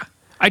 Yeah.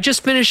 I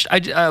just finished.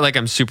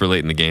 I'm super late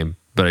in the game,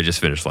 but I just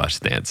finished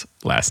Last Dance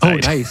last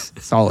night. Oh, nice.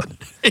 Solid.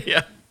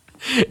 Yeah.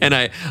 And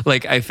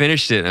I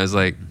finished it and I was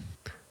like,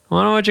 I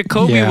want to watch a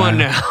Kobe one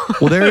now.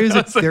 Well, there is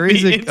That was, like,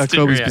 a the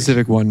Kobe instant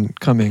specific one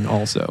coming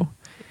also.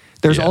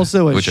 There's Yeah,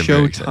 also a which I'm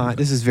very excited Showtime. about.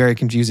 This is very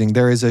confusing.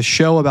 There is a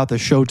show about the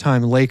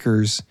Showtime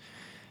Lakers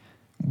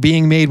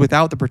being made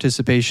without the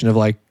participation of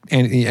like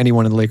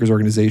anyone in the Lakers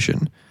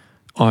organization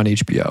on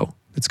HBO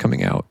that's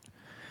coming out.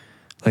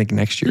 like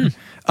next year.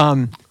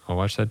 I'll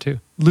watch that too.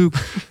 Luke,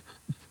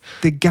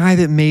 the guy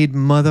that made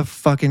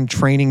motherfucking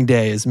Training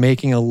Day is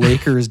making a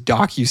Lakers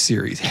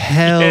docuseries.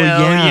 Hell yeah,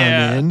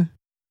 man.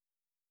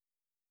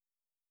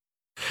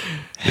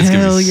 It's gonna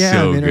Hell be yeah,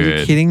 so man. Are you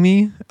good. kidding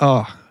me?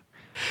 Oh,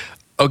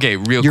 Okay,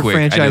 real your quick. I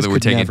know franchise that we're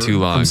could taking never. too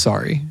long. I'm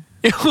sorry.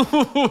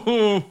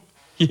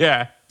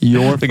 Yeah.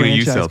 Your Look at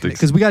you, franchise, Celtics.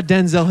 because we got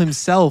Denzel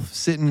himself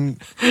sitting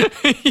a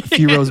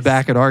few rows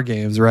back at our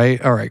games,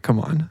 right? All right, come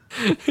on.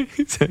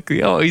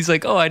 Exactly. Oh, he's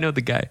like, oh, I know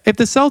the guy. If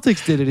the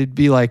Celtics did it, it'd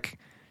be like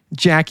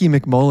Jackie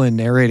McMullen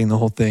narrating the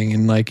whole thing,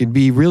 and like it'd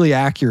be really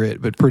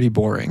accurate but pretty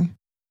boring.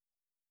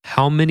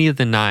 How many of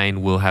the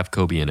 9 will have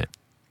Kobe in it?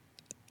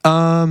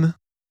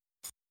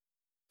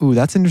 Ooh,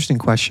 that's an interesting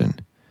question.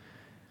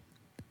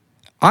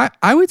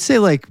 I would say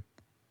like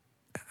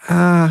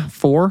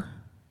 4.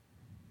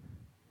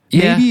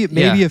 Maybe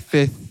a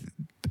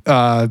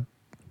 5th.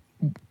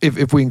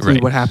 If we include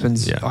Right. what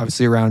happens, Yeah.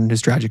 obviously around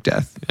his tragic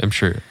death. I'm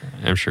sure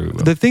we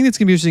will. The thing that's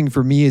gonna be interesting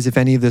for me is if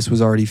any of this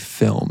was already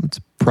filmed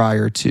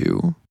prior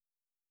to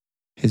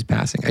his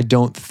passing. I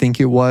don't think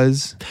it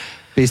was,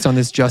 based on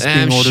this just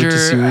being ordered to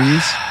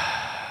series.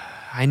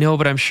 I know,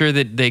 but I'm sure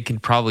that they can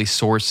probably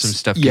source some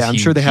stuff. 'Cause Yeah, I'm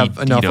sure they have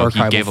enough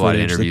archival He gave a lot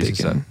of footage that interviews they and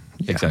stuff. can-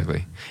 yeah.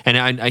 Exactly.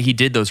 And he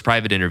did those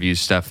private interview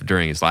stuff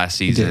during his last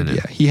He season. did,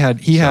 and- yeah.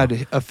 He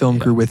had a film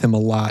crew with him a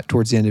lot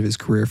towards the end of his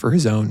career for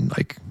his own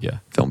Yeah.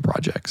 film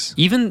projects.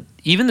 Even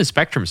the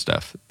Spectrum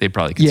stuff, they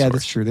probably could Yeah, source.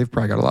 that's true. They've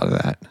probably got a lot of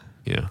that.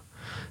 You know,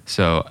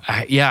 so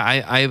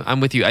I'm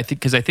with you. I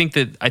think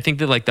that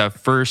like the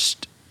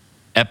first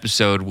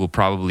episode will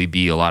probably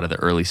be a lot of the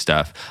early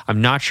stuff.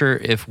 I'm not sure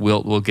if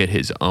Wilt will get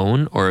his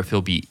own or if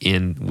he'll be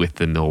in with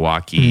the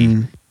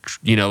Milwaukee.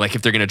 You know, like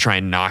if they're going to try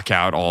and knock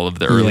out all of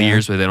the early Yeah.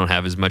 years where they don't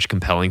have as much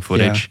compelling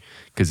footage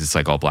because it's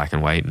like all black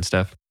and white and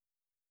stuff,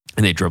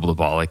 and they dribble the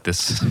ball like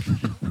this.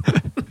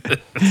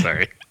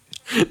 Sorry,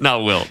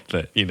 not Wilt,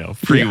 but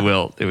free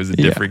Wilt. It was a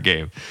different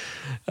game.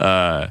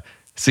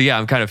 So yeah,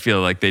 I'm kind of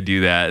feeling like they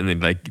do that and then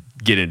like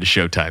get into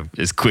Showtime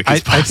as quick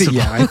as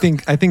possible. I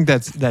think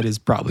that is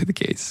probably the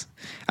case.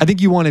 I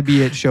think you want to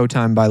be at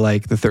Showtime by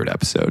like the 3rd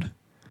episode.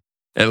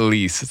 At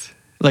least.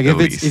 Like At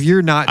if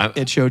you're not I'm-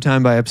 at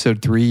Showtime by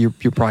episode 3, you're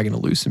probably going to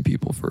lose some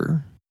people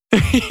for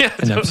Yeah,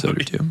 an episode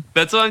or totally. 2.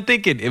 That's what I'm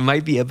thinking. It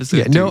might be episode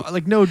Yeah,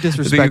 2. no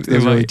disrespect to it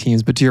those early might.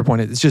 teams, but to your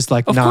point, it's just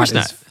like Of not course as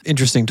not.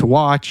 interesting to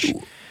watch.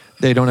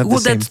 They don't have the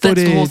same that's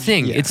footage. the whole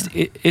thing. Yeah.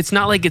 It's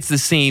not like it's the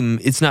same.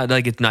 It's not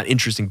like it's not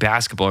interesting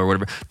basketball or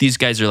whatever. These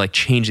guys are like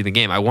changing the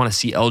game. I want to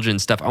see Elgin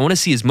stuff. I want to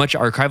see as much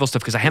archival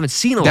stuff because I haven't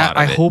seen a lot of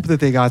I it. hope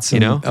that they got some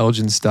know?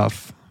 Elgin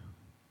stuff.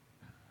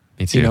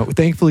 Me too.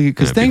 Thankfully,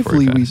 because Yeah,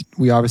 before he thankfully passed.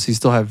 we obviously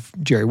still have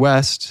Jerry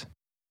West.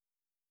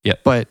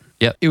 Yep. But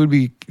Yep. it would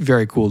be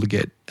very cool to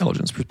get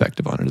Elgin's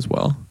perspective on it as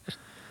well.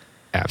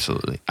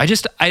 Absolutely. I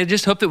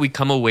just hope that we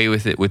come away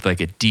with it with like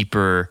a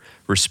deeper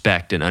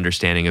respect and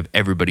understanding of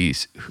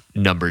everybody's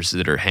numbers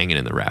that are hanging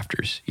in the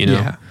rafters. You know,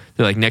 Yeah.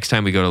 They're like next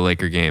time we go to a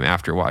Laker game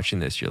after watching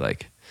this, you're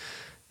like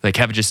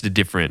have just a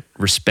different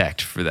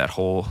respect for that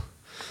whole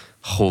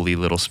holy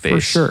little space.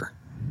 For sure.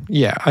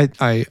 Yeah,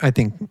 I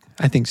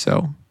think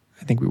so.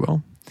 I think we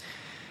will.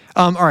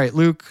 All right,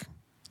 Luke,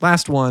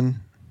 last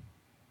one,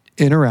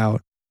 in or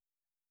out.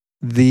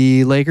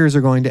 The Lakers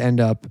are going to end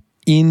up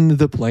in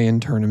the play-in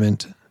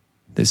tournament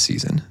this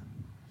season.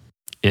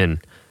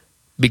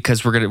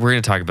 Because we're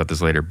gonna talk about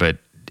this later, but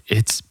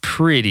it's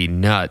pretty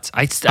nuts.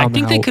 I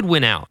think they out. could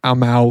win out.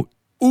 I'm out.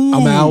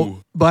 I'm out.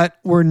 But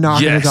we're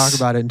not going Yes. to talk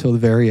about it until the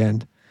very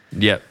end.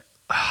 Yep.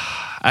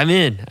 I'm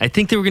in. I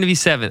think they were going to be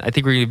 7. I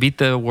think we're going to beat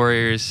the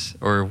Warriors,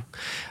 or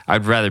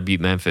I'd rather beat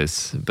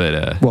Memphis,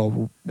 but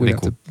Well, I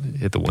think we'll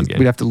hit the one game.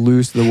 we'd have to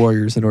lose to the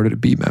Warriors in order to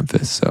beat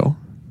Memphis. So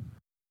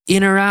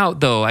In or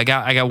out, though, I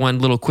got one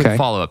little quick Okay.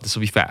 follow-up. This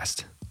will be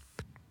fast.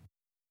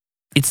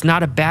 It's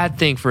not a bad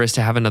thing for us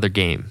to have another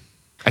game.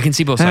 I can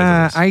see both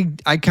sides of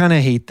this. I kind of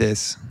hate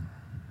this.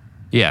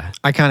 Yeah,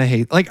 I kind of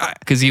hate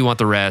because you want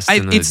the rest.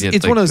 and it's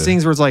like one of those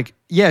things where it's like,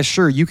 yeah,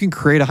 sure, you can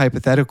create a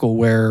hypothetical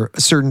where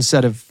a certain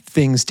set of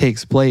things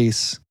takes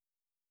place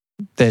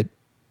that,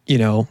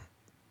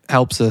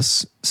 helps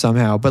us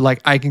somehow. But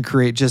like I can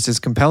create just as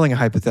compelling a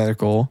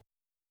hypothetical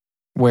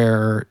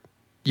where,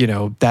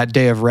 that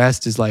day of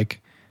rest is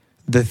like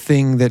the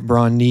thing that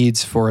Braun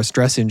needs for a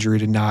stress injury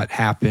to not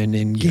happen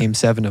in game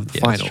 7 of the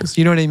Yeah, that's finals.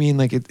 true. You know what I mean?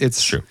 Like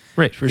it's true.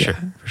 Right, for Yeah.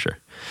 sure.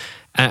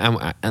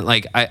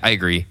 I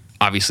agree.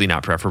 Obviously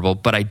not preferable,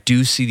 but I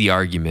do see the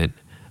argument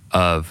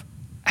of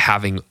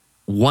having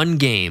one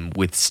game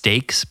with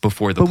stakes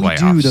before the But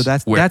playoffs. we do though.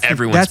 where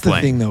everyone's that's the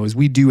playing. thing though, is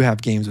we do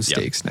have games with Yep.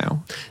 stakes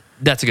now.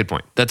 That's a good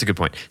point.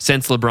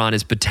 Since LeBron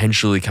is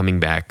potentially coming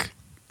back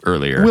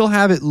earlier, We'll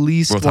have at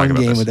least We'll talk one about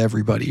game this. with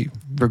everybody,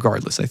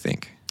 regardless, I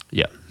think.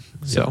 yeah.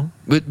 So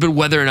But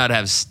whether or not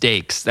have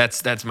stakes,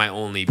 that's my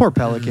only. poor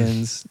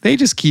Pelicans. They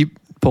just keep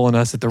pulling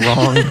us at the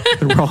wrong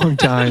Me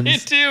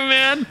times. too,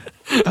 man.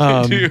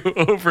 I do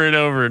over and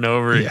over and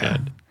over Yeah.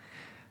 again.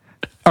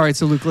 All right,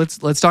 so Luke, let's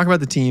talk about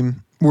the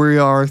team. We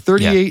are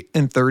 38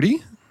 and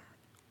 30.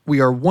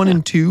 We are 1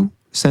 and 2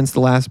 since the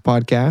last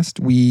podcast.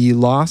 We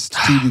lost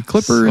to the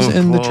Clippers So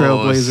and the close.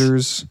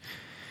 Trailblazers,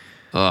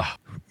 Ugh.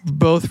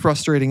 both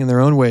frustrating in their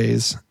own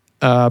ways.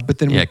 But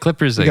then Yeah,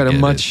 Clippers. we I got a get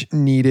it. much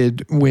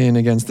needed win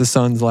against the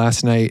Suns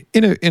last night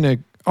in a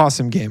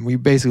awesome game. We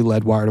basically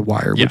led wire to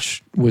wire, Yeah.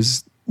 which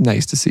was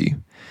nice to see.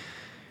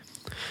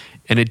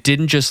 And it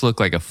didn't just look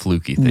like a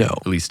fluky thing, No,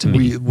 at least to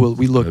me.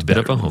 we looked A bit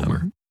of better a than homer.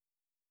 them.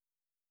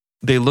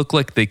 They looked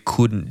like they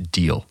couldn't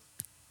deal.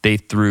 They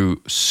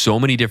threw so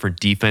many different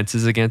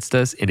defenses against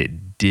us, and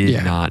it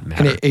did not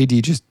matter. And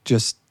AD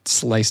just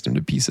sliced him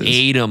to pieces.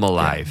 Ate him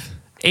alive.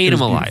 Ate It was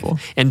him alive. beautiful.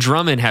 And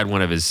Drummond had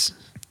one of his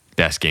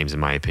best games, in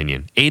my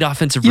opinion. 8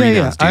 offensive Yeah,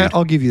 rebounds, dude.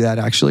 I'll give you that.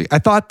 Actually, I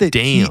thought that.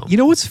 Damn. You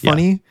know what's Yeah.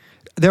 funny?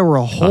 There were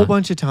a whole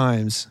bunch of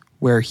times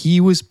where he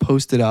was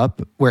posted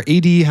up, where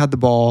AD had the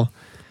ball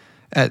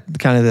at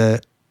kind of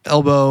the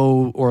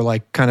elbow or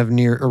like kind of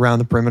near around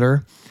the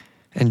perimeter,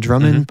 and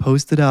Drummond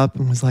posted up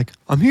and was like,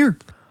 "I'm here,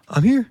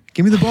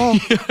 give me the ball,"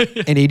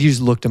 and AD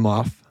just looked him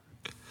off,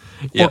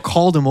 Yeah. or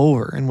called him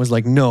over and was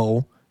like,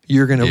 "No,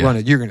 you're gonna Yeah. run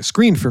it. You're gonna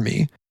screen for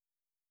me.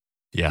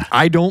 Yeah.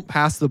 I don't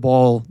pass the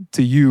ball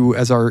to you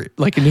as our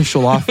like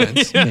initial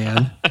offense,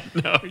 man."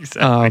 No,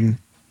 exactly.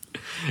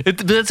 But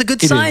that's a good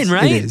sign, is,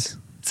 right? it is.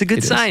 It's a good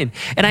It is. sign.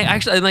 And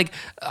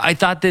I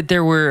thought that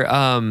there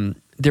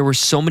were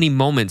so many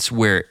moments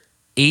where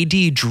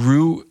AD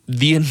drew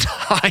the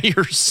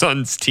entire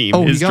Suns team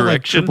Oh, he his got like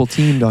direction. triple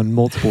teamed on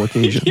multiple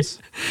occasions.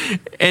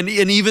 and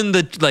even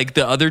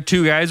the other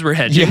two guys were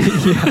hedging.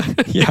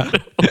 yeah.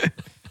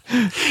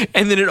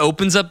 And then it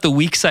opens up the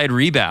weak side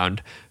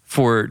rebound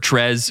for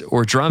Trez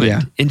or Drummond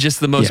Yeah. in just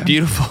the most Yeah.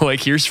 beautiful,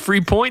 like, here's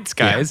free points,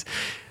 guys.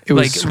 It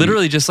was like sweet.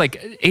 literally just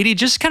like AD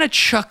just kind of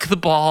chuck the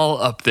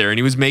ball up there and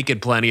he was making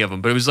plenty of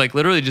them. But it was like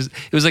literally just,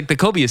 it was like the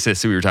Kobe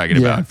assist that we were talking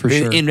Yeah, about for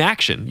sure. in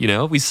action, you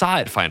know, we saw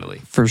it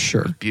finally. For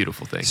sure.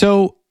 Beautiful thing.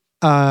 So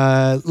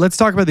let's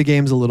talk about the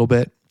games a little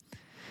bit.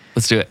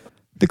 Let's do it.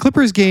 The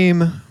Clippers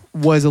game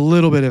was a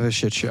little bit of a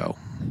shit show,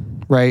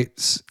 right?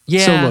 So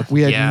Yeah, look,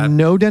 we had yeah.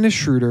 no Dennis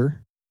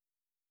Schroeder,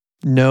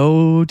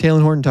 no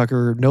Taylor Horton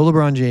Tucker, no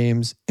LeBron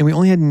James, and we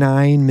only had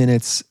 9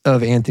 minutes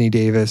of Anthony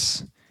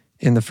Davis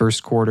in the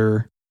first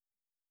quarter.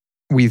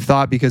 We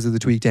thought because of the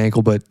tweaked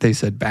ankle, but they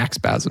said back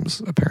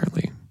spasms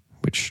apparently,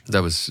 which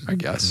That was, I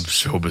guess.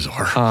 so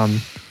bizarre.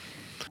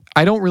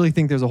 I don't really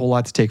think there's a whole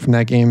lot to take from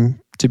that game,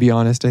 to be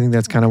honest. I think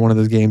that's kind of one of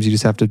those games you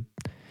just have to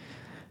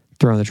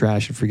throw in the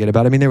trash and forget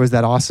about. I mean, there was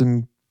that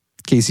awesome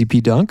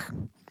KCP dunk,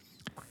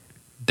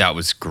 That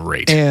was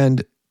great.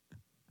 and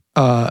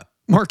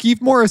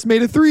Markieff Morris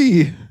made a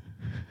three.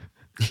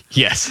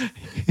 Yes.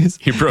 His,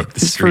 He broke the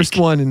his streak. first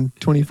one in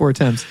 24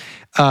 attempts,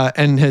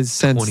 and has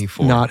since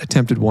 24. not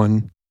attempted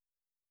one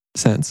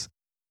since.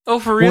 Oh,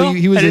 for real? Well,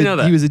 he was I didn't know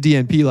that. he was a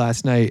DNP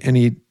last night, and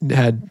he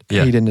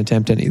didn't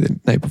attempt any the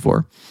night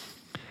before.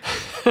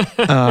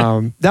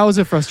 That was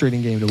a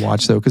frustrating game to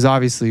watch, though, because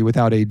obviously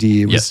without AD,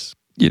 it was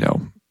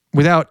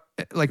without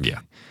it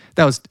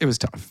was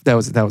tough. That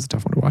was a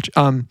tough one to watch.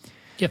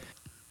 Yep.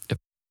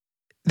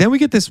 Then we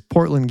get this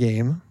Portland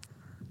game,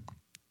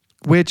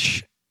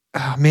 which,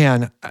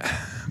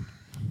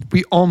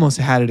 we almost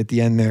had it at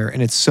the end there,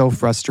 and it's so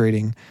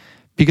frustrating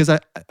because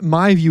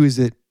my view is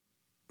that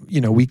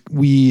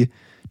we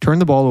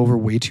turned the ball over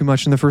way too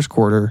much in the first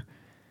quarter,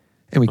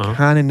 and we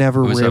kind of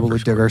never It was were that able to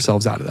first dig quarter.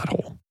 ourselves out of that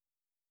hole.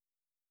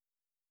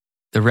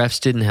 The refs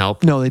didn't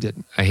help. No, they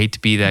didn't. I hate to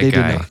be that They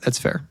guy, did not. That's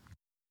fair.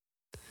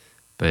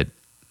 but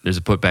there's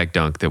a putback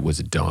dunk that was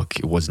a dunk.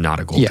 It was not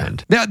a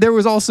goaltend. Yeah. There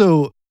was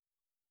also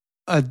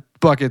a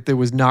bucket that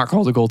was not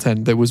called a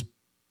goaltend that was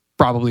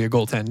probably a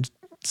goaltend.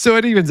 So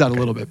it evens out a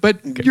little bit.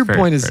 But your fair,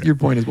 point is fair. your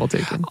point is well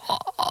taken.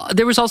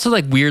 There was also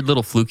like weird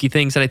little fluky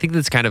things, and I think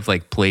that's kind of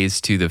like plays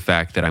to the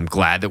fact that I'm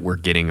glad that we're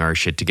getting our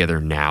shit together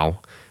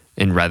now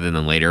and rather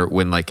than later,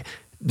 when like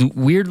the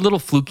weird little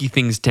fluky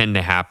things tend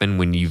to happen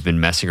when you've been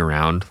messing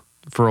around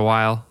for a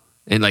while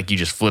and like you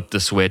just flip the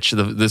switch.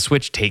 The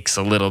switch takes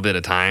a little bit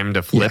of time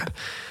to flip.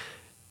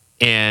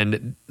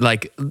 And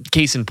like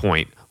case in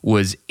point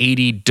was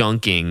AD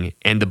dunking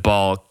and the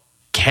ball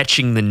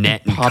catching the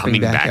net and Popping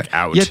coming back back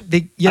out. Yet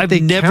I've they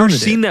never counted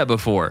seen it. that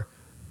before.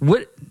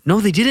 What? No,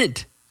 they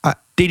didn't.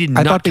 They did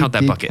I not thought count they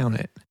that did bucket. count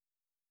it.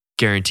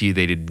 Guarantee you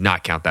they did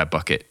not count that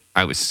bucket.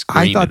 I was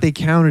screaming. I thought they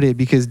counted it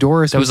because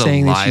Doris That was was a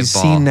saying that live she's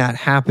ball. seen that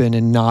happen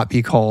and not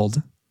be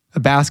called a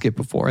basket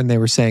before. And they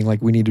were saying,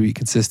 like, we need to be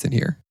consistent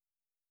here.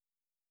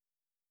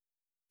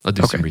 I'll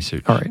do some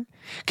research. All right.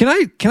 Can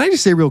I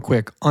just say real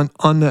quick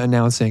on the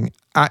announcing,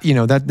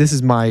 that this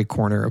is my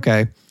corner,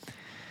 okay?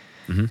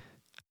 Mhm.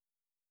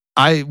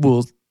 I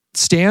will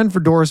stand for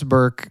Doris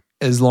Burke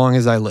as long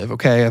as I live,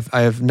 okay?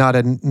 I have not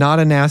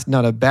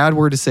a bad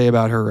word to say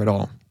about her at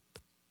all.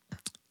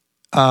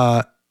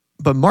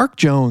 But Mark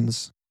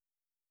Jones,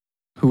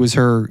 who was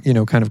her,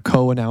 kind of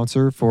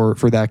co-announcer for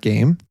that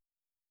game,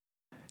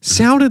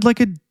 sounded like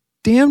a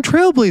damn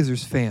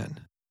Trailblazers fan.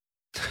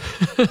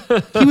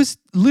 He was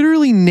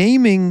literally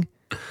naming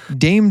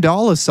Dame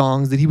Dolla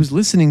songs that he was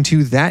listening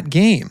to that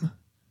game.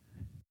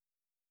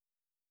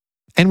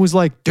 And was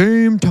like,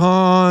 Dame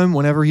time,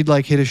 whenever he'd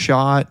like hit a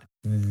shot.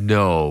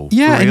 No.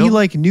 Yeah, For and he real?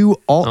 like knew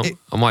all. Oh,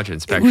 I'm watching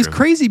It Spectrum. was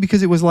crazy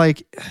because it was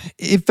like,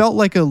 it felt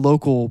like a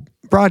local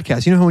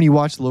broadcast. You know how when you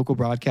watch the local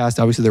broadcast,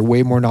 obviously they're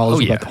way more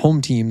knowledgeable yeah. about the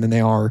home team than they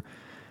are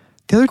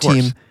the other course.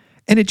 team,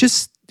 and it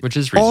just Which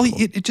is all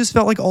reasonable. it just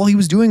felt like all he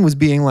was doing was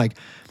being like,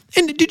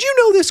 and did you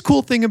know this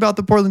cool thing about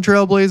the Portland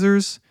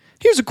Trailblazers?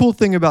 Here's a cool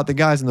thing about the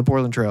guys in the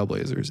Portland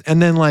Trailblazers,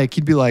 and then like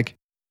he'd be like,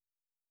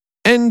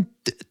 and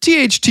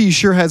THT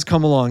sure has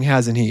come along,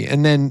 hasn't he?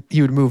 And then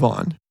he would move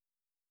on.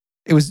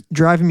 It was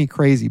driving me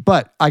crazy,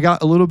 but I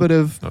got a little bit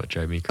of Oh, it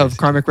drive me crazy.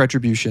 karmic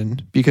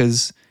retribution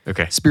because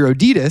Okay. Spiro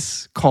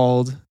Ditas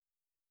called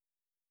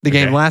the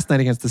game Okay. last night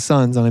against the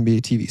Suns on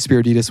NBA TV.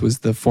 Spiro Ditas was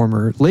the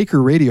former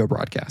Laker radio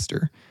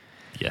broadcaster.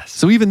 Yes.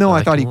 So even though I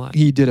like thought him a lot.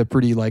 he did a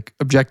pretty like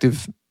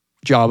objective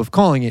job of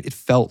calling it, it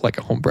felt like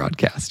a home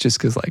broadcast just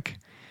because like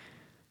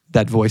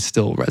that voice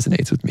still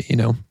resonates with me, you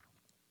know?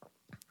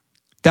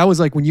 That was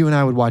like when you and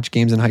I would watch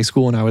games in high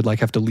school and I would like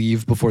have to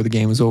leave before the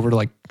game was over to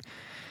like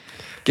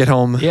get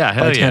home Yeah, by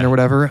hell 10 yeah. or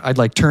whatever. I'd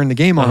like turn the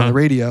game on Uh-huh. the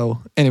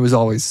radio and it was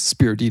always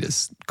Spiro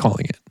Ditas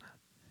calling it.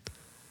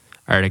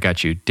 All right, I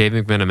got you. Dave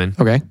McMenamin,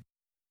 Okay.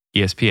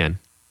 ESPN.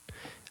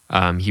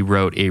 He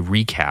wrote a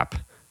recap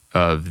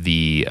of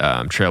the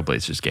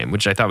Trailblazers game,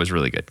 which I thought was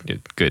really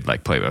good. Good,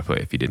 like play-by-play.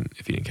 If you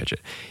didn't catch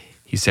it,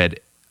 he said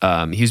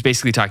he was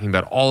basically talking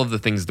about all of the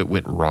things that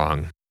went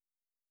wrong,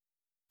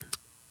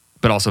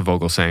 but also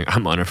Vogel saying,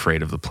 "I'm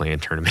unafraid of the play-in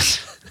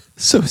tournament."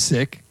 So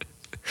sick.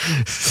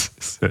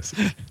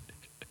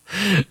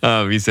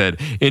 He said,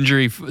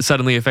 injury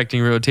suddenly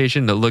affecting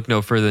rotation. Look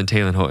no further than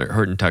Taylor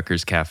Horton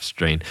Tucker's calf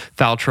strain.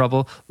 Foul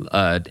trouble.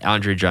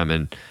 Andre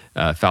Drummond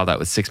fouled out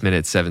with 6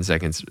 minutes, 7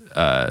 seconds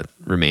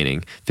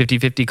remaining.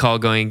 50-50 call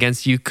going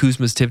against you.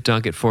 Kuzma's tip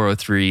dunk at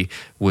 4:03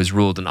 was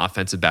ruled an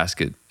offensive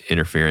basket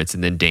interference,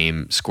 and then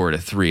Dame scored a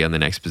 3 on the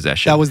next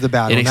possession. That was the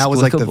battle. And that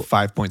was like the Inexplicable-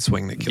 5-point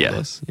swing that killed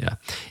us. Yeah.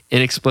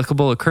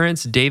 Inexplicable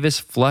occurrence. Davis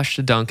flushed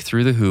a dunk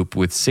through the hoop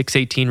with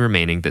 6:18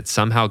 remaining that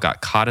somehow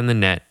got caught in the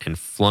net and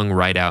flung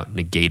right out,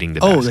 negating the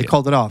basket. Oh, they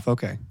called it off.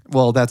 Okay.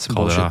 Well, that's some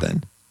Called it bullshit off.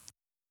 then.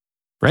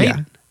 Right? Yeah.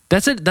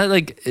 That's it. That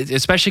like,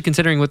 especially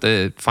considering what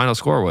the final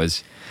score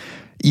was.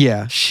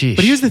 Yeah. Sheesh.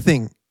 But here's the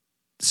thing.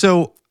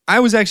 So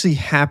I was actually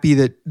happy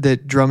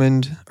that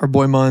Drummond or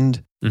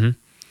Boymond Mhm.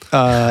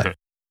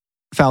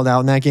 fouled out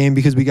in that game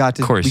because we got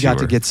to Course you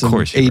were. get some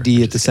Course you AD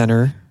were. at the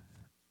center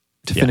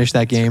to Yeah, finish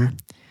that game.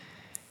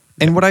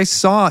 And what I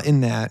saw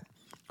in that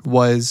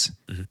was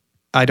Mm-hmm.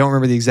 I don't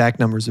remember the exact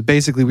numbers, but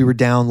basically we were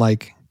down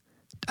like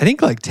I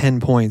think like 10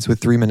 points with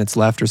 3 minutes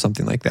left or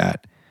something like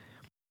that.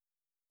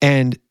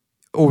 And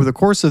over the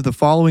course of the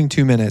following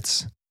 2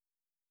 minutes,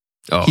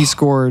 Oh, he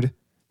scored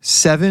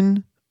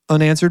 7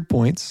 unanswered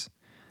points,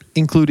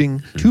 including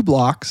Mm-hmm. 2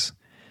 blocks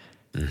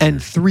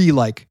and 3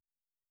 like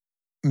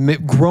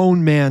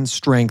grown man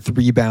strength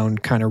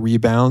rebound kind of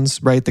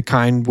rebounds, right? The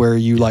kind where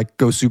you like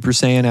go Super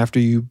Saiyan after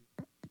you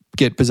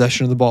get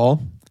possession of the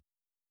ball.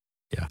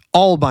 Yeah.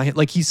 All by him.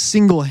 Like he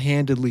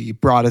single-handedly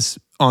brought us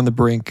on the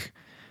brink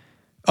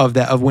of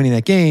winning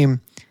that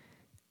game.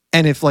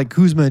 And if like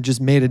Kuzma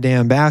just made a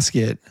damn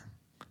basket,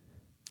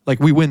 like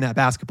we win that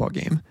basketball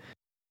game.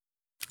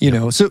 You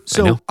know, so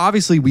know.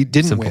 obviously we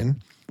didn't Simple.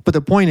 win. But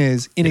the point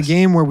is, in a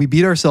game where we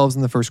beat ourselves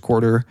in the first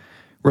quarter,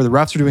 where the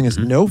refs are doing us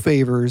no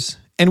favors,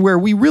 and where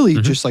we really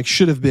just like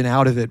should have been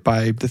out of it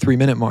by the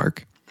 3-minute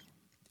mark,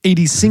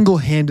 AD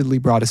single-handedly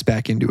brought us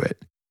back into it.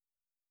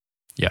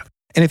 Yeah.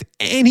 And if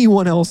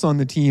anyone else on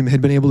the team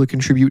had been able to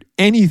contribute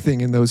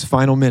anything in those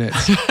final minutes,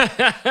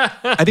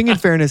 I think in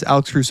fairness,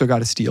 Alex Caruso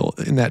got a steal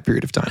in that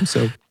period of time.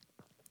 So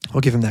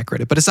I'll give him that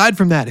credit. But aside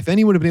from that, if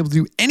anyone had been able to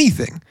do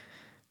anything,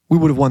 we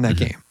would have won that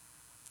game.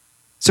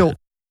 So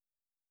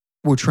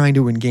we're trying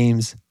to win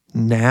games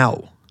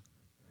now.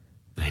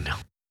 I know.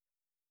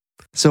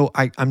 So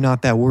I'm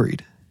not that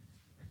worried.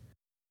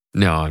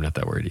 No, I'm not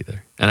that worried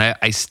either. And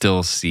I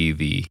still see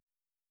the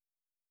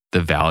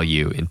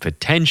value in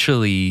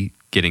potentially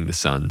getting the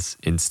Suns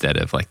instead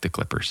of like the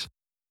Clippers.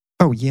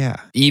 Oh yeah.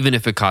 Even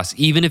if it costs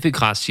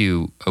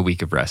you a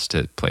week of rest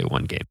to play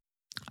one game.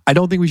 I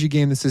don't think we should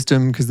game the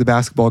system because the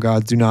basketball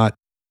gods do not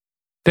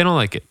They don't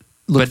like it.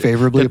 look But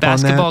favorably the upon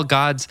basketball that.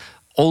 gods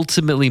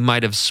ultimately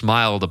might have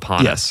smiled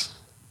upon Yes. us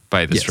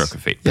by the Yes. stroke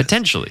of fate. Yes.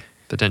 Potentially.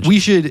 We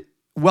should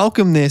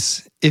welcome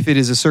this if it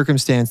is a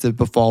circumstance that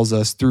befalls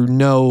us through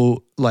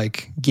no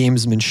like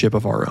gamesmanship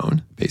of our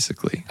own,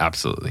 basically.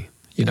 Absolutely.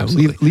 You know,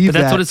 Absolutely. leave but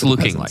that's that what it's to the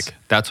looking peasants. like.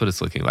 That's what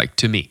it's looking like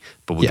to me.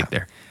 But we'll Yeah. get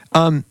there.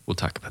 We'll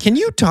talk about Can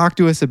you talk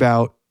to us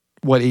about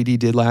what AD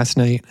did last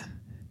night?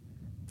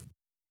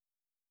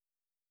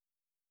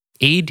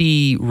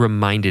 AD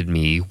reminded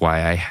me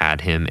why I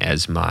had him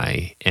as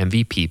my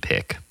MVP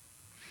pick.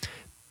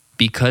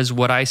 Because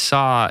what I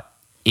saw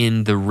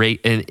in the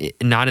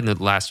not in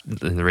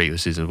the regular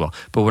season as well,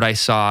 but what I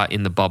saw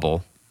in the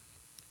bubble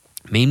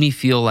made me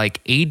feel like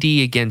AD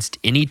against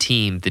any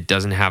team that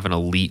doesn't have an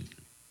elite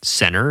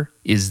center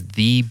is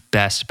the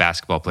best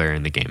basketball player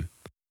in the game.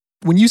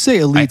 When you say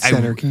elite I-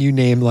 center, can you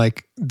name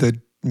like the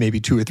maybe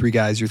 2 or 3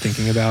 guys you're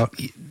thinking about?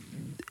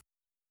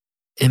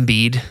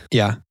 Embiid,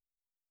 Yeah.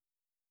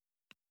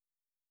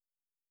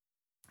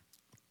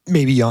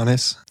 Maybe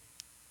Giannis.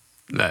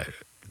 No.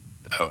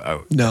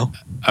 No.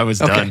 I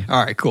was Okay. done.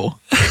 All right. Cool.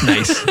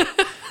 Nice.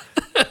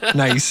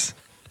 Nice.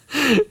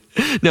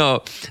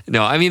 No.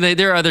 I mean,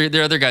 there are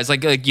other guys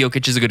like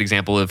Jokic is a good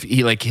example of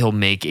he'll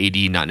make AD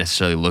not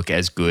necessarily look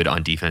as good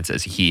on defense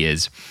as he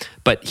is.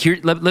 But here,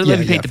 let me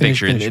paint the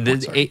picture.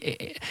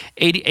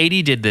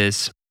 AD did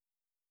this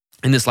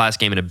in this last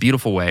game in a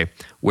beautiful way,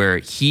 where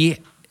he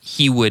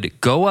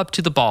would go up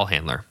to the ball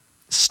handler,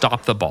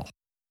 stop the ball.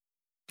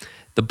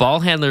 The ball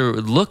handler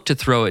would look to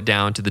throw it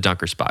down to the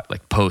dunker spot,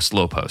 like post,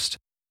 low post.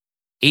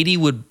 AD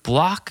would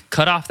block,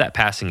 cut off that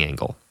passing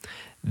angle.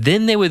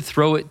 Then they would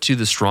throw it to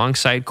the strong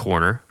side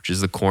corner, which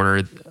is the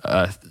corner,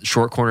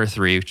 short corner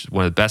three, which is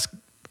one of the best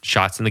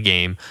shots in the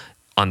game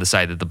on the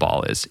side that the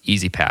ball is.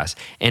 Easy pass.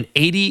 And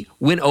AD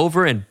went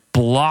over and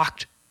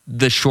blocked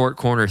the short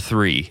corner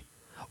three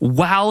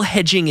while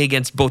hedging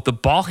against both the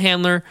ball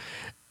handler,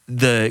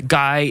 the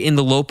guy in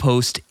the low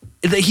post.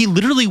 He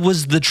literally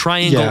was the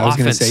triangle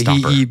offense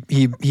stopper.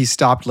 He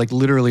stopped like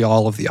literally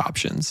all of the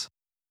options.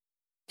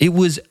 It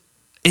was...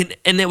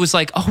 And it was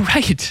like, oh,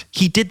 right.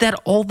 He did that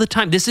all the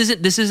time. This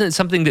isn't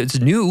something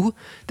that's new.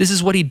 This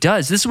is what he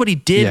does. This is what he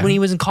did when he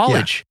was in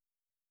college.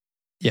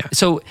 Yeah.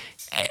 So,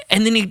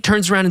 and then he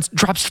turns around and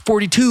drops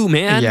 42,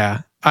 man.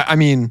 Yeah. I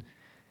mean,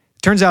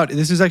 turns out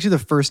this is actually the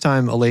first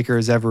time a Laker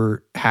has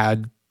ever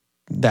had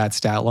that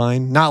stat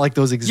line. Not like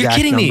those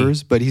exact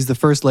numbers, but he's the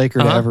first Laker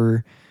to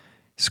ever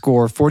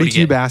score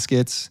 42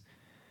 baskets,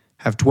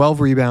 have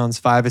 12 rebounds,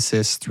 5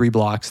 assists, 3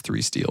 blocks,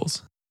 3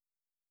 steals.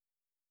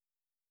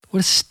 What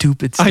a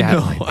stupid stat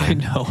line. I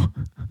know.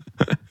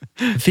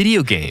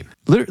 Video game.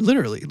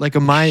 Literally, like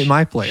a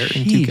my player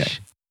in 2K.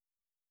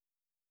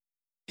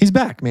 He's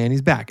back, man.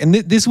 He's back. And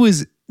this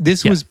was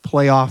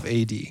playoff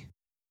AD.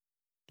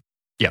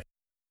 Yep.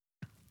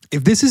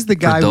 If this is the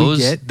guy we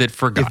get, that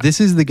forgot. If this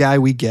is the guy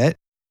we get,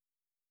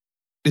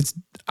 it's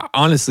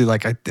honestly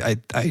like I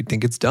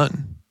think it's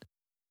done.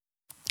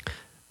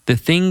 The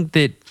thing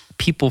that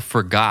people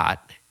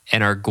forgot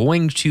and are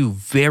going to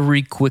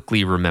very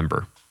quickly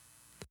remember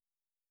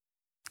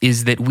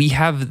is that we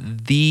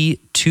have the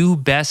 2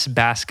 best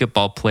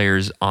basketball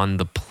players on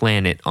the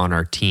planet on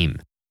our team.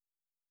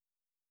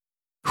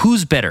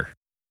 Who's better?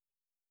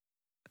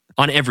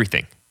 On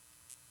everything.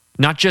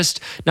 Not just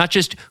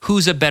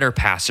who's a better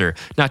passer,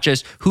 not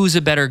just who's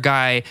a better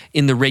guy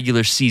in the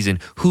regular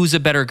season, who's a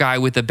better guy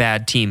with a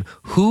bad team.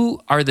 Who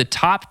are the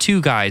top 2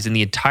 guys in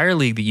the entire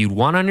league that you'd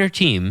want on your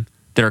team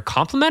that are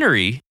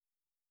complementary?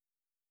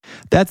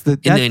 That's the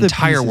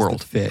entire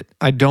world fit.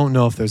 I don't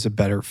know if there's a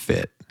better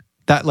fit.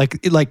 That like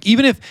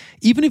even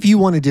if you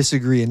want to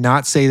disagree and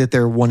not say that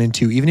they're 1 and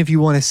 2, even if you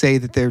want to say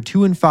that they're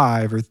 2 and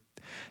 5 or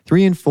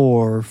 3 and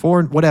 4 or 4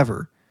 and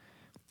whatever,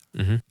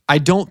 I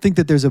don't think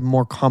that there's a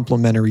more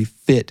complementary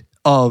fit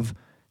of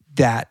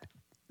that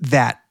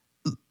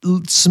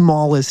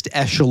smallest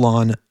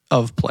echelon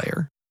of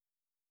player,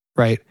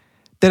 right?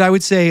 That I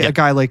would say a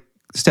guy like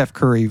Steph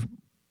Curry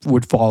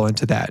would fall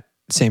into that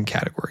same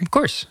category. Of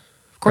course.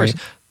 Right?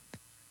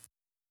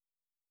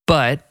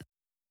 But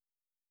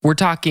we're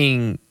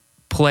talking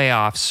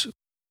playoffs,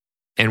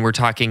 and we're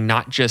talking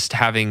not just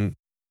having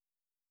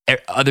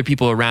other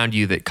people around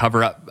you that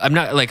cover up. I'm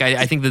not like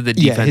I think that the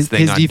defense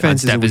thing on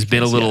Steph has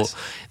been a little,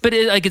 but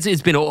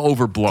it's been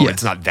overblown. Yes.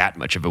 It's not that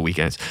much of a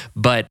weakness,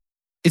 but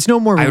it's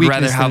no more of a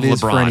weakness than it is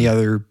for any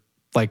other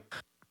like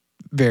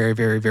very,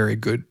 very, very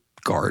good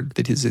guard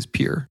that is his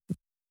peer.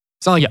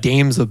 It's not like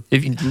Dame's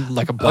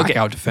like a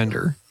blackout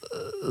defender.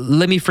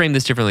 Let me frame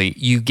this differently.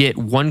 You get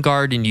 1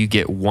 guard and you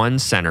get 1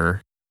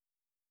 center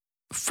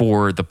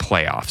for the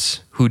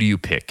playoffs. Who do you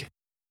pick?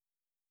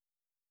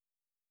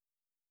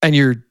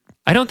 And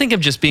I don't think of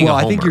just being a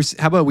homer. I think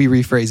how about we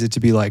rephrase it to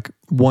be like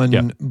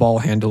 1 ball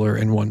handler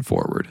and 1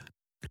 forward?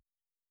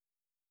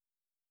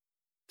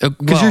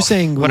 Because you're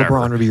saying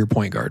LeBron would be your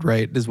point guard,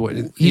 right?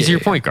 He's your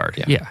point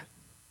guard. Yeah.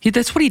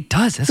 That's what he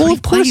does. That's what he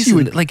plays.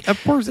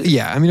 Of course.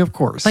 Yeah. I mean, of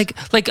course.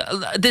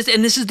 This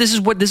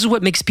is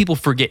what makes people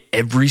forget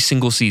every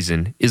single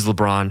season is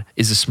LeBron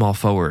is a small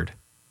forward.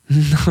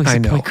 No, I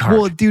know.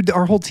 Well, dude,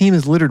 our whole team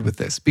is littered with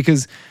this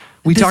because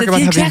we talk about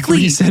having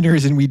 3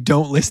 centers and we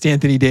don't list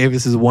Anthony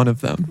Davis as one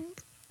of them.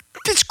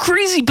 It's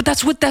crazy, but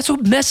that's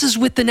what messes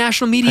with the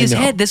national media's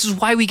head. This is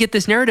why we get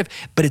this narrative,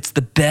 but it's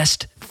the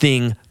best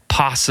thing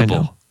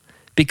possible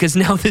because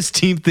now this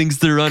team thinks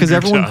they're underdogs.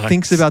 Because everyone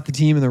thinks about the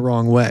team in the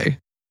wrong way.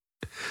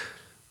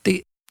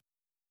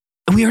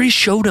 And we already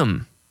showed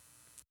them.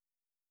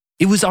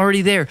 It was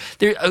already there.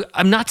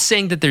 I'm not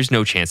saying that there's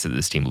no chance that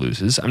this team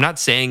loses. I'm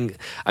just saying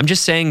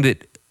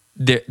that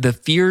the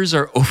fears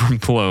are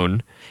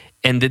overblown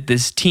and that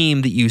this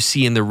team that you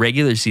see in the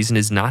regular season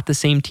is not the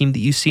same team that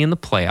you see in the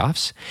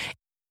playoffs.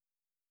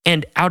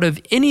 And out of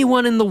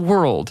anyone in the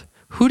world,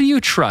 who do you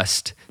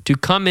trust to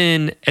come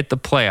in at the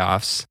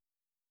playoffs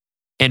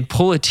and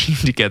pull a team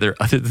together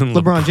other than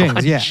LeBron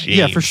James?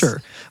 Yeah, for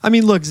sure. I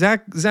mean, look,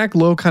 Zach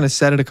Lowe kind of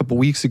said it a couple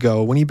weeks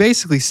ago when he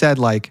basically said,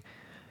 like,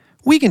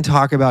 we can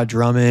talk about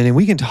Drummond and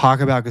we can talk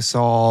about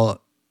Gasol,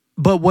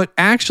 but what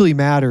actually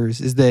matters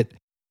is that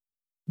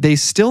They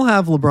still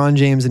have LeBron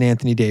James and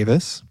Anthony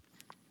Davis.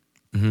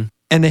 Mm-hmm.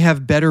 And they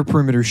have better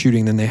perimeter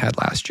shooting than they had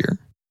last year.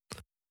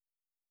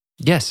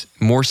 Yes,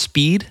 more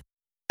speed.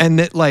 And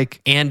that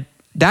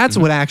that's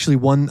what actually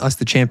won us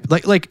the champ.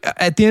 Like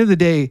at the end of the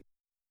day,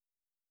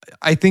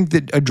 I think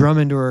that a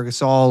Drummond or a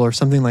Gasol or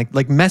something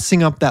like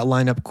messing up that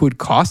lineup could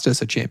cost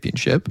us a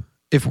championship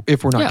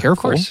if we're not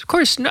careful. Of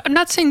course. No, I'm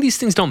not saying these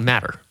things don't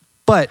matter.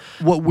 But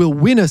what will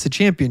win us a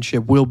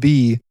championship will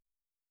be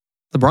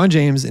LeBron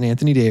James and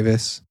Anthony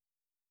Davis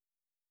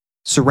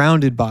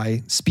surrounded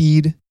by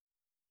speed,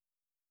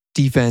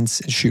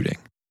 defense, and shooting.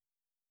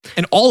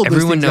 And all of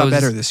those things got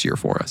better this year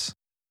for us.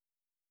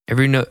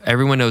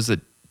 Everyone knows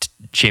that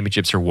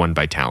championships are won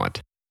by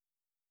talent.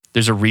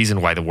 There's a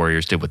reason why the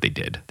Warriors did what they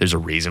did. There's a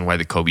reason why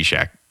the Kobe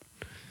Shaq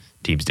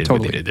teams did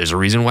what they did. There's a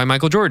reason why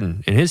Michael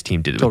Jordan and his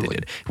team did what they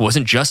did. It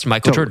wasn't just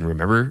Michael Jordan.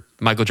 Remember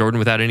Michael Jordan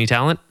without any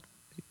talent?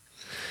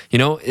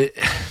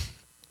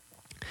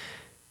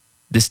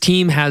 This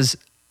team has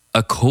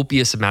a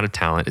copious amount of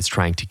talent. It's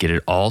trying to get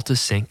it all to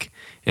sync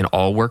and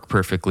all work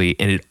perfectly,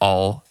 and it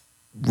all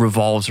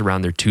revolves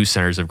around their two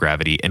centers of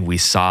gravity. And we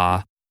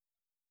saw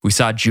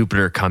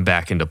Jupiter come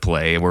back into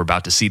play, and we're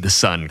about to see the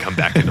sun come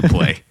back into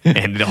play,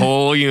 and the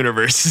whole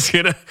universe is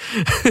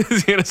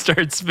gonna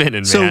start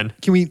spinning. So man,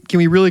 can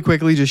we really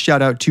quickly just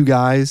shout out two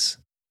guys,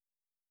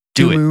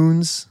 two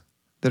moons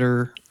that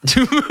are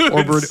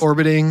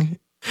orbiting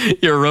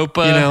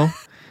Europa,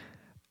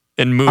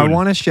 and Moon. I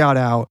want to shout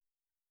out.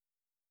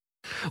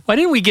 Why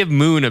didn't we give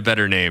Moon a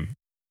better name?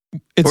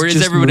 Or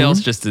is everyone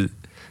else just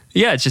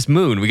yeah, it's just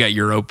Moon. We got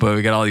Europa.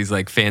 We got all these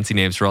like fancy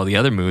names for all the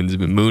other moons,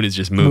 but Moon is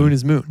just Moon. Moon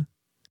is Moon.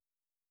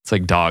 It's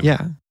like dog.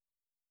 Yeah.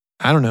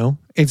 I don't know.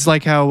 It's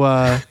like how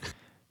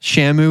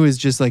Shamu is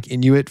just like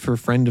Inuit for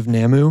friend of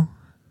Namu.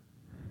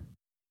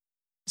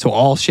 So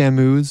all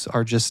Shamus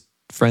are just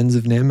friends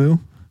of Namu.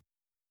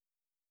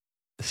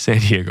 San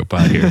Diego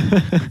pod here.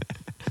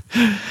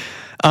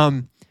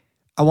 I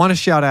want to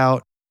shout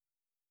out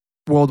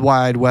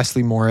worldwide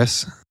Wesley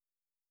Morris.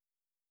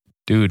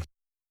 Dude.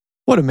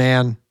 What a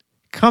man.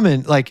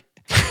 Coming,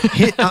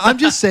 I'm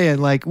just saying,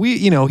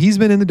 he's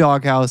been in the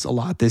doghouse a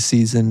lot this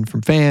season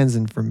from fans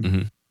and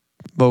from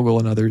Vogel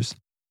and others.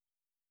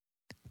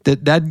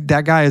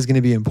 That guy is going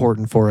to be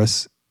important for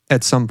us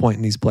at some point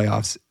in these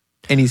playoffs,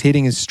 and he's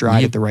hitting his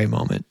stride at the right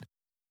moment.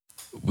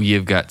 We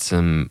have got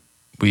some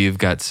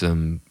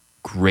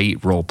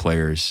great role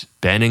players,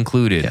 Ben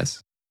included,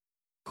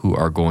 who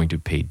are going to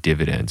pay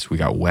dividends. We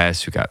got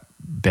Wes, we got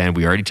Ben.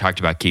 We already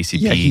talked about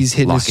KCP. Yeah, he's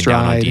hitting his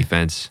stride. Down on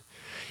defense.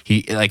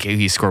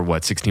 He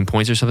scored 16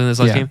 points or something this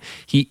last game.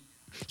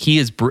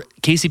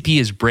 KCP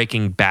is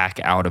breaking back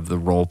out of the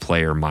role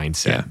player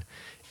mindset,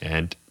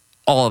 and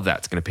all of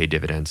that's going to pay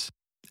dividends.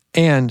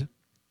 And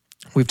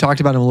we've talked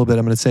about him a little bit.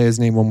 I'm going to say his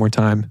name one more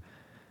time.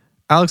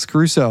 Alex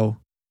Caruso,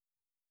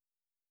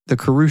 the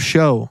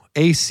Caruso,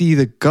 AC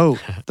the GOAT,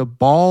 the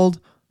bald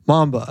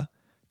Mamba.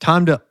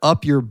 Time to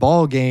up your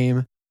ball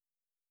game.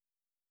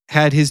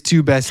 Had his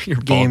two best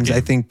games, I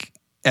think,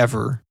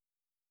 ever,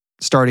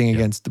 starting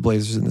against the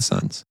Blazers and the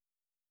Suns.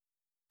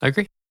 I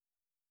agree.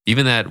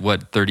 Even that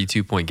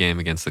 32-point game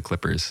against the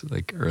Clippers,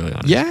 early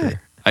on. In his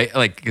career.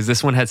 Because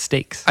this one had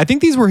stakes. I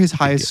think these were his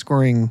highest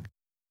scoring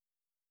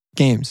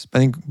games. I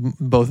think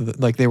both of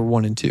them, they were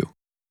 1 and 2.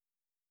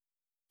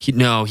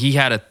 He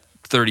had a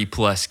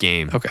 30-plus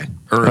game. Okay.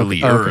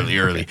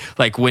 Early.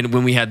 Like when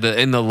we had the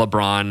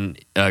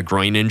LeBron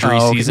groin injury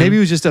season. Maybe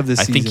it was just of the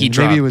season. I think he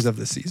dropped maybe it was of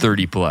the season.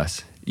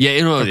 30-plus. Yeah,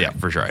 yeah,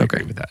 for sure. I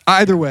agree with that.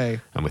 Either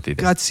way, I'm with you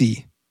there.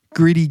 Gutsy,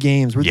 gritty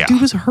games where the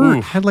dude was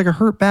hurt, had a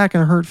hurt back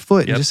and a hurt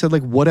foot, and just said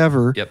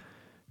whatever. Yep.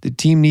 The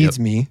team needs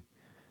me.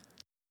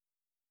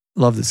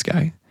 Love this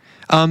guy.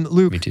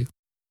 Luke. Me too.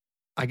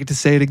 I get to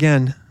say it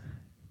again.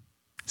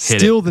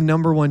 Still the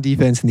number one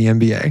defense in the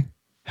NBA.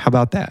 How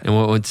about that? And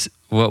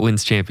what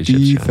wins championships?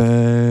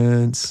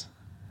 Defense. Sean?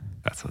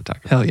 That's what I'm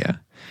talking about. Hell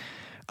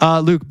yeah.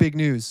 Luke, big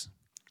news.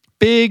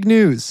 Big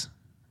news.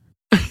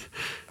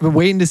 I've been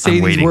waiting to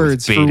say these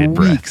words for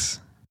weeks.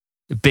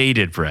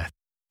 Bated breath.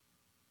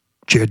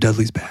 Jared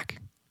Dudley's back.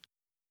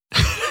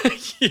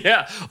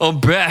 Yeah, I'm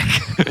back.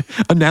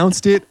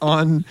 Announced it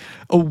on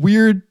a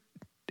weird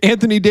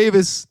Anthony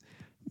Davis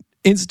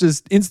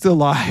Insta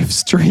live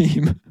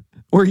stream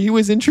where he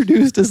was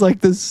introduced as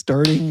the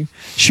starting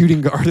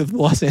shooting guard of the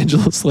Los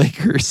Angeles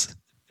Lakers.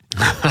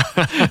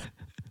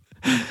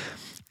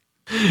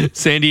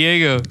 San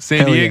Diego,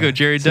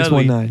 Jared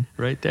Dudley. 619.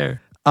 Right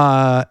there.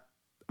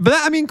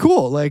 But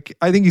cool.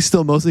 I think he's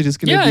still mostly just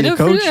going to be a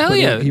coach.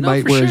 He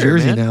might wear a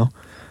jersey now.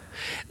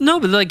 No,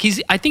 but I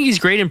think he's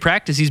great in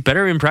practice. He's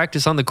better in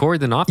practice on the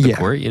court than off the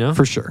court,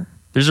 for sure.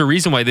 There's a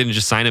reason why they didn't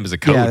just sign him as a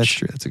coach. Yeah, that's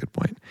true. That's a good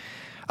point.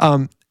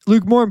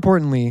 Luke, more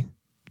importantly,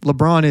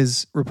 LeBron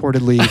is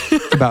reportedly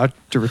about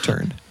to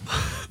return.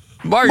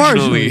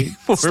 Marginally.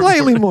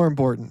 Slightly more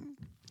important.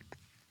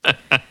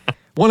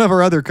 One of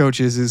our other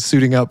coaches is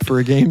suiting up for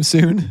a game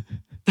soon.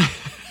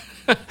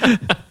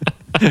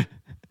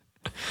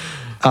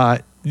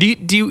 Do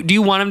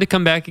you want him to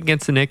come back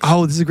against the Knicks?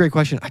 Oh, this is a great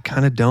question. I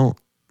kind of don't.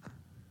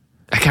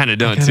 I kind of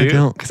don't I too.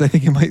 don't, because I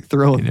think it might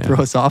throw You know. throw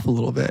us off a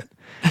little bit.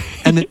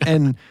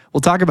 And we'll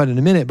talk about it in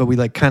a minute, but we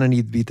like kind of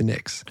need to beat the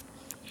Knicks.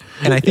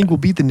 And I think we'll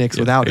beat the Knicks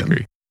without I him.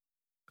 agree.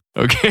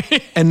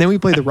 Okay. And then we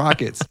play the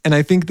Rockets. And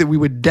I think that we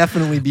would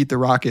definitely beat the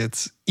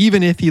Rockets,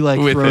 even if he like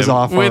With throws him.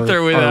 off With our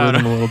or without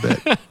rhythm a little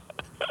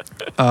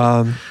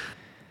bit.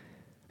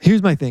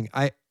 Here's my thing.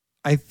 I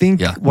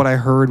think what I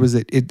heard was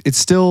that it's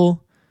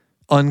still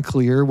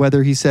unclear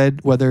whether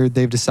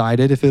they've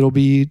decided if it'll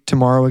be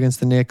tomorrow against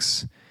the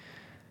Knicks.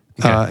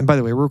 Okay. And by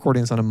the way, we're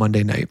recording this on a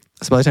Monday night.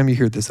 So by the time you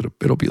hear this,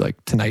 it'll be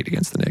like tonight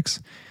against the Knicks.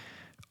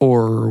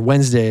 Or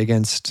Wednesday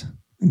against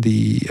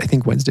I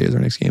think Wednesday is our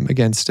next game,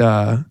 against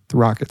the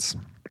Rockets.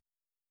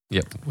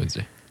 Yep,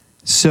 Wednesday.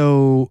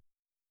 So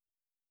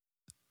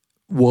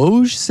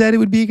Woj said it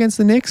would be against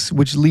the Knicks,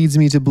 which leads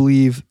me to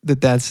believe that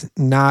that's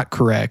not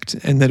correct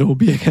and that it will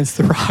be against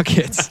the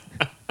Rockets.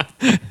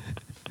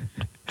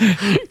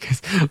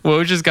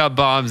 Woj just got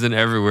bombs in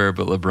everywhere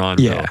but LeBron.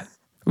 Yeah,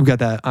 we've got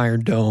that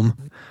Iron Dome.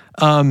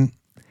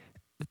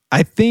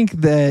 I think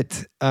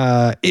that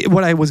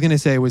what I was going to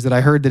say was that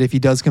I heard that if he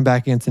does come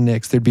back against the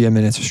Knicks, there'd be a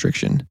minutes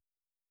restriction,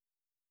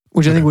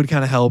 which I think would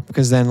kind of help,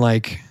 because then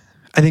like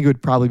I think it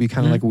would probably be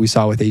kind of like what we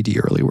saw with AD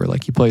early, where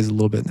like he plays a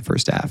little bit in the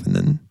first half and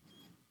then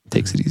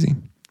takes it easy.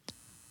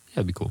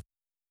 That'd be cool.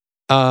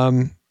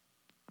 Do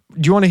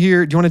you want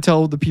to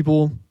tell the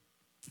people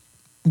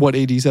what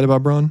AD said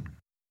about Bron?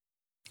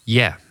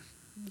 Yeah.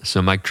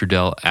 So Mike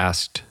Trudell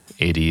asked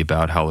AD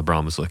about how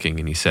LeBron was looking,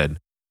 and he said,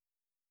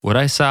 "What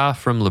I saw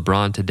from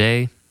LeBron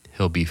today,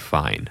 he'll be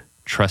fine.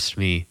 Trust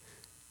me,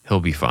 he'll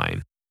be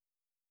fine."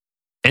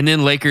 And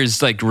then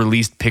Lakers like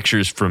released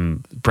pictures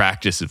from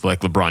practice of like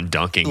LeBron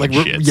dunking Like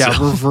and shit. yeah,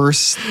 so-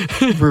 reverse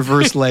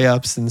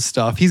layups and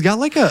stuff. He's got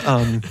like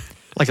a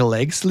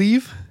leg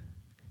sleeve.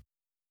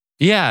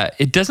 Yeah,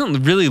 it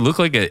doesn't really look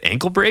like an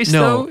ankle brace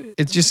No, though.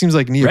 it just seems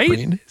like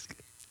neoprene.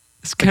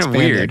 It's kind of spandex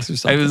weird. or I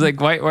something. was like,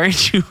 why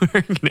aren't you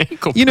wearing an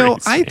ankle You know,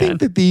 brace? I man? think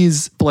that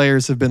these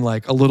players have been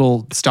like a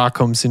little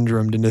Stockholm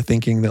syndromed into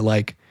thinking that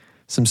like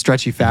some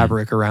stretchy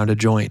fabric around a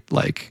joint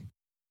like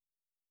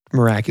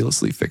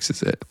miraculously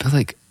fixes it. But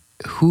like,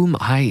 who am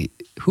I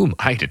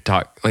to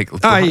talk? Like, Oh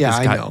LeBron yeah, has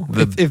I got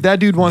know. The, If that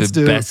dude wants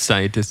the to best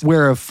scientist.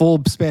 wear a full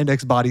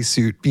spandex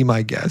bodysuit, be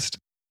my guest.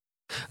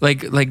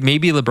 Like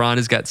maybe LeBron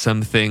has got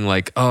something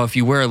like, oh, if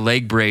you wear a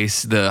leg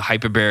brace, the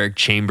hyperbaric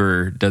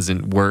chamber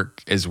doesn't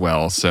work as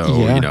well. So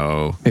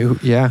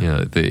Yeah.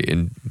 yeah,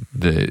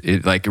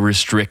 it like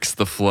restricts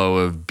the flow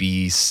of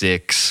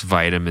B6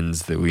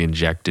 vitamins that we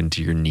inject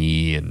into your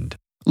knee. And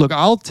Look,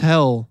 I'll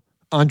tell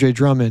Andre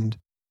Drummond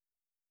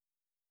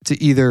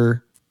to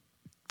either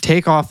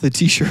take off the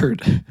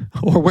t-shirt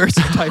or wear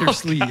some tighter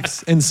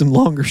sleeves and some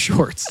longer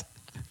shorts.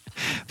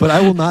 But I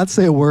will not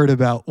say a word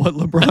about what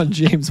LeBron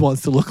James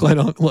wants to look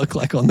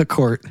like on the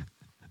court.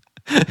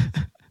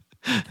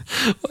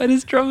 why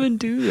does Drummond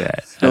do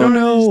that? I don't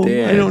know.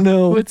 understand. I don't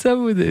know. What's up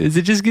with it? Is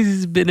it just because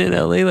he's been in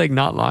LA like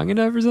not long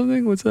enough or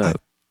something? What's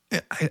up?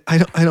 I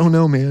don't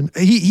know, man.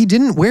 He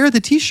didn't wear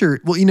the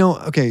t-shirt. Well,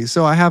 okay,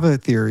 so I have a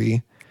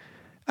theory.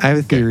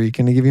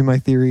 Can I give you my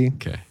theory?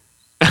 Okay.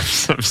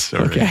 I'm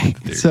sorry. Okay.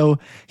 So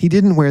he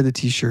didn't wear the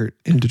t-shirt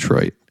in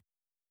Detroit.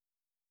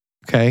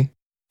 Okay.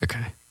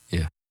 Okay.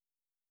 Yeah.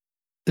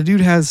 The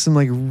dude has some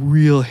like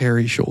real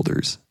hairy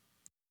shoulders.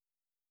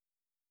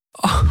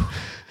 Oh.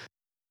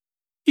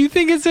 You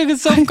think it's like a I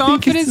think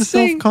self-confidence it's a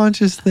thing?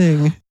 self-conscious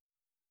thing.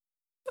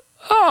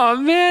 Oh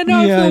man,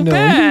 now Yeah, I I feel know.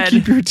 bad. You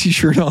keep your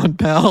t-shirt on,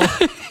 pal.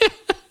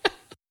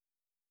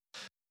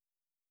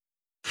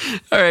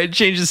 All right,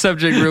 change the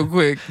subject real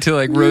quick to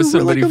like roast We're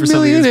somebody like a for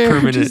something that's millionaire.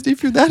 permanent. Just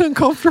if you're that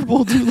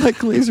uncomfortable, do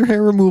like laser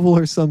hair removal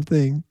or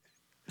something.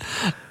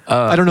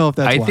 I don't know if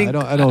that's I why. think-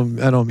 I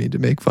don't mean to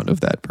make fun of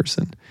that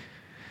person.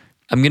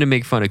 I'm gonna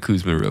make fun of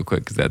Kuzma real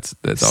quick because that's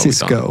always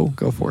Cisco,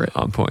 go for it.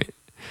 on point.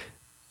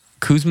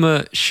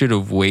 Kuzma should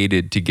have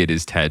waited to get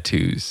his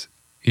tattoos.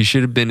 He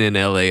should have been in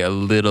LA a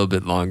little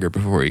bit longer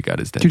before he got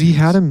his tattoos. Dude, he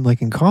had him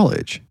like in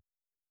college.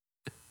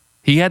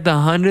 He had the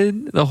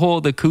 100,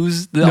 all that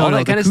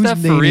the kind of stuff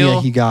for Kuzmania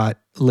real. He got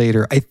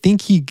later. I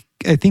think he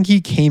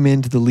came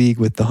into the league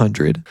with the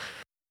 100.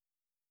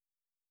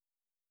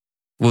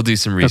 We'll do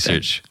some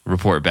research.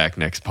 Report back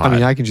next pod. I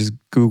mean, I can just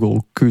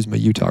Google Kuzma,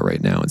 Utah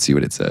right now and see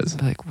what it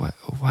says. Like,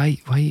 why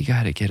you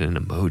gotta get an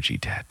emoji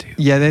tattoo?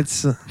 Yeah,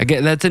 that's I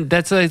guess I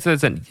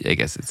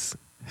guess it's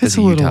it's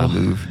a a Utah little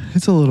move.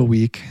 It's a little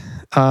weak.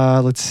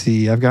 Let's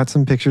see. I've got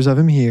some pictures of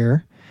him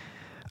here.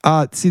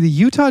 See, the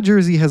Utah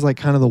jersey has like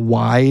kind of the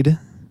wide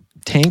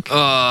tank,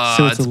 Oh,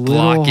 so it's a little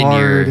blocking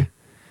hard. your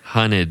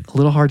hunted. A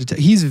little hard to tell.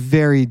 He's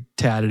very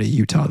tatted at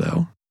Utah,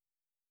 though.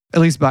 At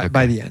least by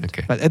the end.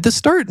 Okay. But at the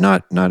start,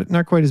 not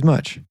quite as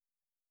much.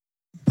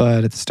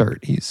 But at the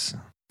start,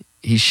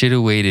 He should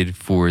have waited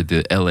for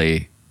the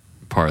LA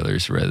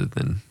parlors rather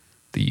than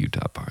the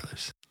Utah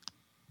parlors.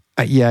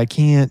 I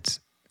can't.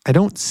 I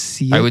don't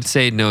see it. I would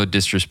say no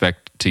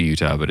disrespect to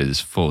Utah, but it is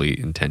fully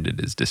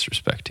intended as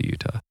disrespect to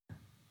Utah.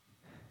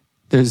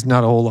 There's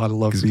not a whole lot of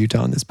love for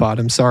Utah on this pod.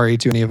 I'm sorry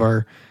to any of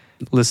our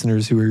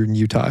listeners who are in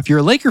Utah. If you're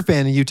a Laker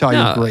fan in Utah,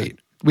 No. you're great.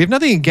 We have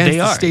nothing against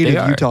the state They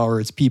of are. Utah or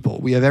its people.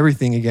 We have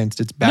everything against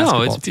its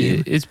basketball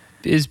team.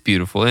 It's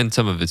beautiful, and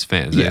some of its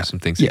fans. Yeah. There's some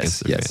things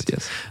Yes, against their yes,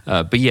 fans.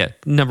 yes. But yeah,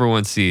 number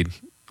one seed,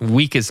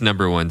 weakest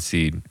number one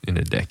seed in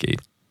a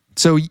decade.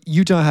 So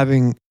Utah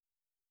having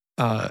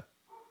the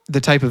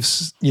type of,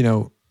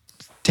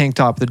 tank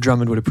top that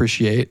Drummond would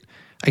appreciate,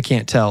 I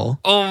can't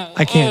tell.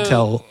 I can't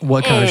tell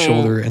what kind of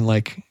shoulder and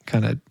like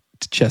kind of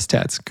chest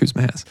tats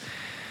Kuzma has.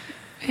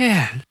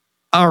 Yeah.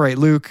 All right,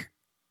 Luke,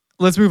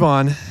 let's move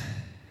on.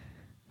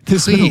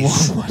 This has been a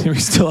Please. long one, and we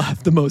still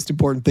have the most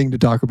important thing to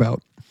talk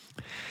about.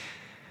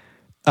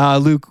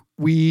 Luke,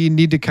 we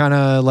need to kind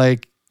of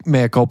like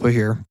mea culpa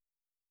here.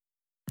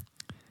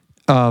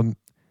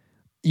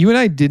 You and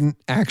I didn't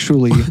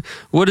actually.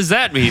 What does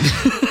that mean?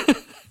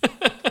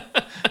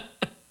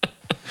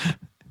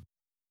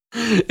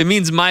 It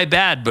means my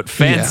bad, but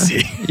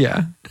fancy.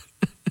 Yeah.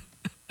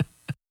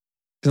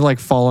 Is it like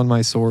fall on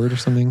my sword or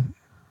something?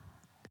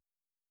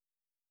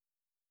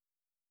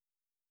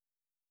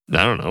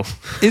 I don't know.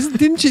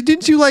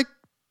 Didn't you like?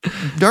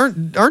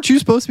 Aren't you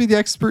supposed to be the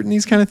expert in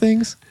these kind of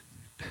things?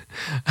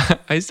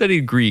 I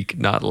studied Greek,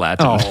 not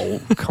Latin.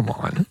 Oh, come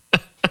on.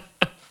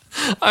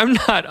 I'm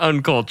not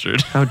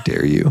uncultured. How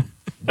dare you?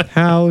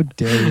 How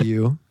dare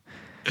you?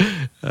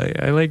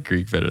 I like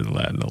Greek better than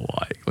Latin a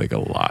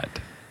lot.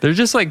 They're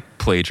just like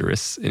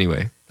plagiarists.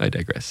 Anyway, I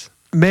digress.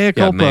 Mea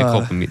culpa, mea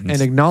culpa means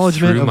an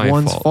acknowledgement through of my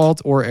one's fault.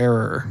 fault or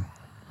error.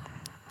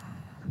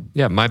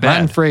 Yeah, my bad.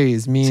 Latin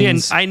phrase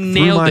means I through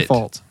nailed my it.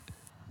 fault.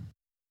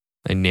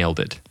 I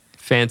nailed it.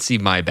 Fancy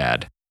my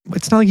bad.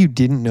 It's not like you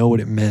didn't know what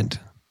it meant.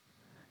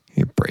 Give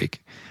me a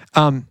break.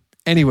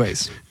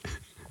 Anyways,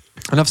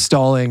 enough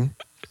stalling.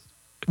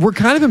 We're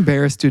kind of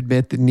embarrassed to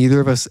admit that neither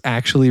of us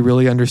actually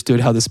really understood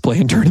how this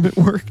play-in tournament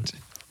worked.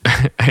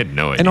 I had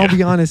no idea. And I'll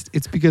be honest,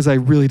 it's because I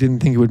really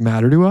didn't think it would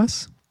matter to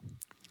us.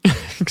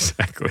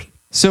 Exactly.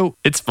 So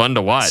It's fun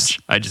to watch.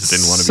 I just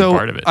didn't want to so be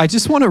part of it. I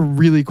just want to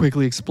really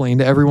quickly explain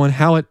to everyone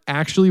how it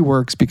actually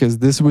works because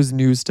this was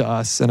news to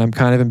us and I'm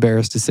kind of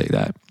embarrassed to say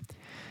that.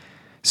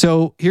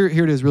 So here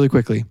it is really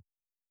quickly.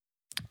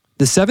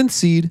 The 7th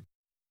seed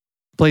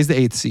plays the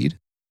 8th seed.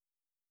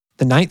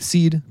 The 9th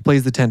seed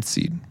plays the 10th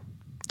seed.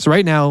 So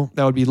right now,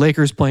 that would be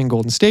Lakers playing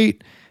Golden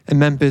State and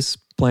Memphis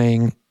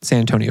playing San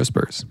Antonio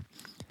Spurs.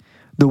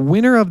 The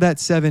winner of that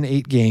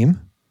 7-8 game,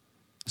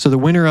 so the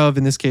winner of,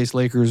 in this case,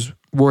 Lakers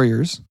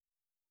Warriors,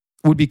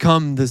 would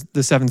become the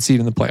 7th seed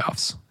in the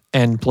playoffs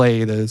and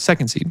play the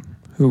 2nd seed,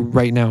 who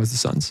right now is the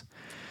Suns.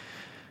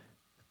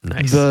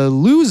 Nice. The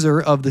loser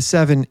of the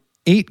 7-8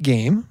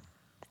 game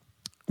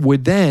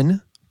would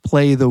then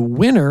play the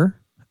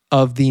winner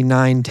of the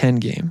 9-10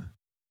 game.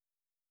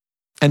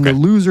 And the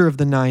loser of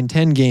the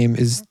 9-10 game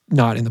is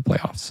not in the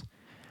playoffs.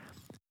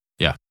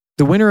 Yeah.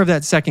 The winner of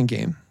that second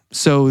game.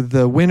 So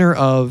the winner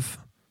of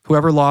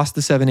whoever lost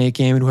the 7-8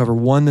 game and whoever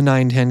won the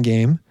 9-10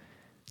 game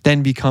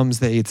then becomes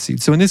the 8th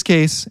seed. So in this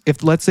case,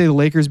 if let's say the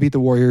Lakers beat the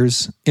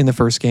Warriors in the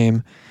first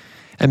game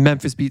and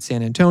Memphis beat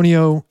San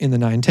Antonio in the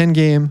 9-10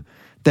 game,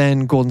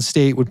 then Golden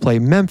State would play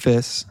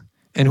Memphis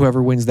and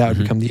whoever wins that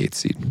would become the 8th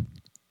seed.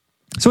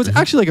 So it's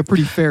actually like a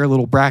pretty fair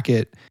little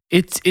bracket.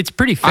 It's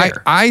pretty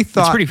fair. I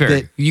thought it's pretty fair.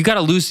 that- You got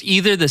to lose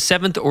either the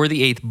 7th or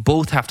the 8th.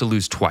 Both have to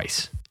lose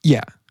twice.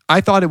 Yeah. I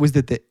thought it was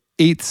that the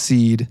 8th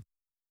seed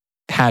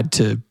had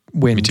to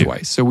win Me too.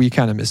 twice. So we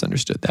kind of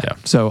misunderstood that. Yeah.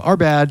 So our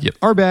bad. Yep.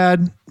 Our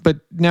bad. But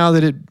now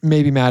that it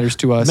maybe matters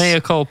to us. Mea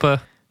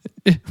culpa.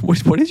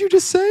 What did you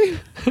just say?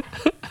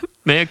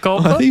 Mea I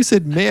culpa. thought you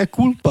said mea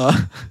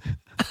culpa.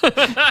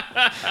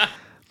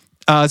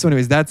 So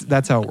anyways,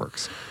 that's how it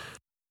works.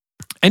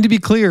 And to be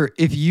clear,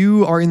 if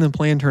you are in the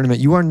play-in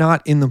tournament, you are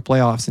not in the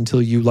playoffs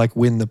until you like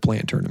win the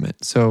play-in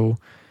tournament. So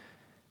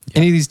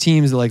any of these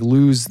teams that like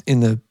lose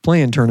in the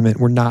play-in tournament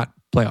were not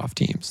playoff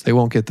teams. They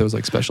won't get those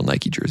like special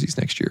Nike jerseys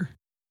next year.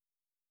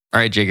 All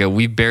right, Jacob,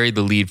 we've buried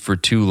the lead for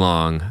too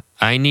long.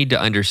 I need to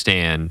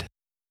understand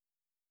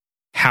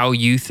how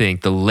you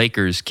think the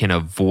Lakers can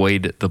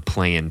avoid the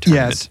play-in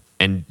tournament. Yes.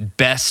 And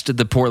best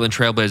the Portland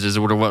Trailblazers,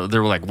 they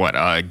were like, what,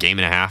 a game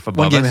and a half above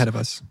One game us? ahead of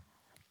us.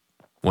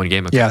 One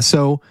game? Okay. Yeah.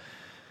 So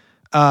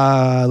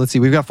let's see.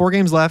 We've got 4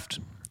 games left.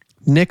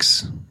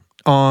 Knicks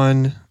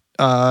on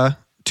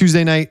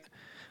Tuesday night,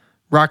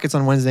 Rockets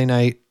on Wednesday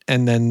night,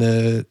 and then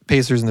the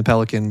Pacers and the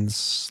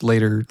Pelicans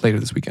later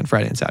this weekend,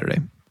 Friday and Saturday.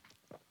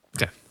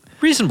 Okay.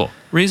 Reasonable.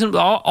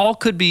 All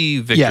could be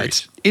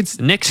victories. Yeah, it's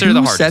Knicks 2 are the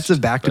hardest, sets of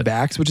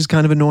back-to-backs, which is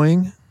kind of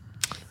annoying.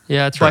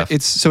 Yeah, it's But rough.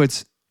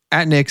 it's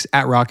at Knicks,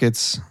 at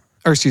Rockets,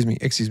 or excuse me,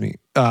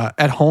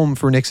 at home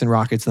for Knicks and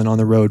Rockets, then on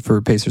the road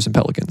for Pacers and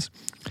Pelicans.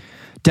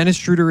 Dennis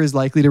Schroeder is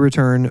likely to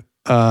return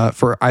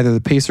for either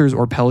the Pacers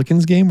or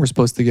Pelicans game. We're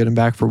supposed to get him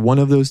back for one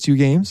of those 2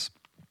 games.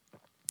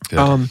 Good.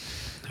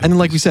 And then,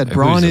 like we said, I hope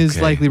Braun he's is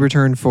okay. likely to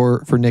return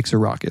for Knicks or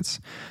Rockets.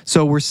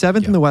 So we're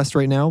 7th in the West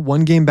right now,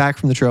 1 game back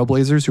from the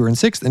Trailblazers, who are in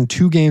 6th, and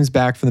 2 games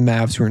back from the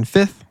Mavs, who are in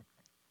 5th.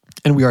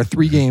 And we are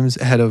 3 games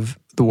ahead of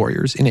the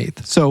Warriors in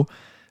 8th. So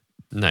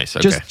Nice.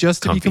 Okay.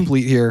 just to Comfy. be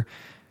complete here,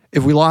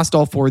 if we lost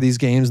all 4 of these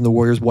games and the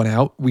Warriors won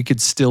out, we could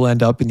still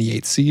end up in the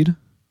 8th seed.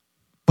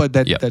 but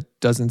that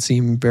doesn't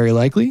seem very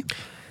likely.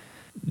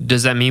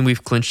 Does that mean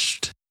we've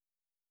clinched?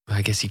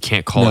 I guess you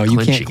can't call it you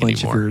clinching can't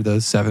clinch anymore. if you're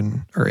the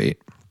 7 or 8.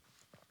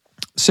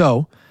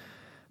 So,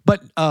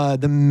 but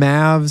the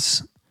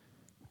Mavs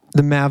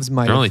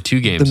might. They're only 2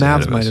 games. The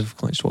ahead Mavs of might us. have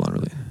clinched. Hold on,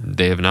 really.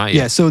 They have not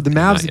yet. Yeah. So the They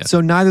have not Mavs. yet.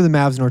 So neither the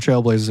Mavs nor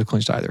Trailblazers have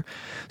clinched either.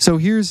 So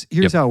here's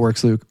how it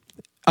works, Luke.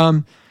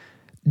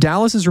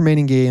 Dallas's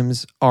remaining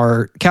games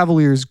are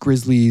Cavaliers,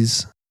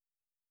 Grizzlies,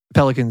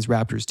 Pelicans,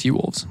 Raptors,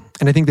 T-Wolves,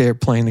 and I think they are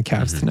playing the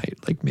Cavs tonight,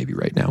 like maybe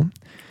right now.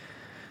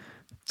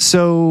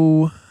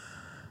 So,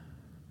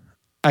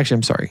 actually,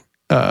 I'm sorry.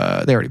 They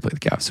already played the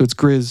Cavs. So it's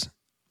Grizz,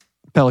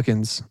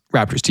 Pelicans,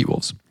 Raptors,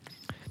 T-Wolves.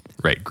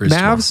 Right. Grizz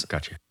Mavs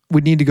Gotcha.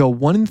 would need to go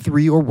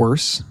 1-3 or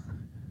worse.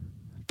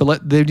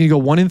 They need to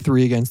go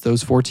 1-3 against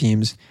those 4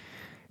 teams,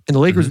 and the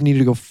Lakers would need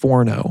to go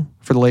 4-0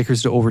 for the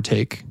Lakers to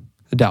overtake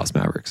the Dallas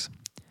Mavericks.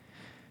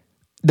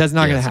 That's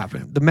not going to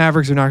happen. The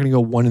Mavericks are not going to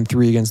go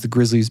 1-3 against the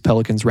Grizzlies,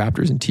 Pelicans,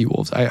 Raptors, and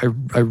T-Wolves. I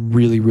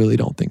really, really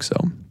don't think so.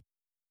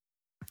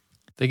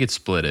 They could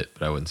split it,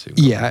 but I wouldn't see.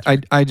 Yeah,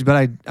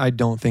 I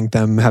don't think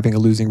them having a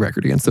losing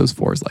record against those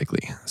 4 is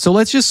likely. So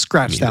let's just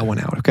scratch that one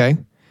out, okay?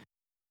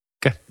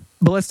 Okay.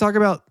 But let's talk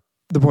about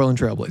the Portland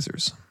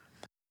Trailblazers.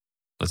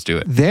 Let's do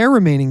it. Their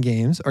remaining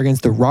games are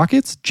against the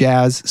Rockets,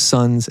 Jazz,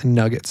 Suns, and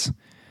Nuggets.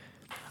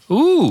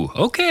 Ooh,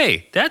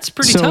 okay. That's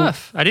pretty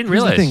tough. I didn't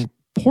realize. Here's the thing.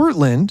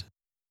 Portland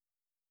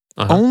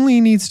only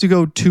needs to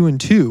go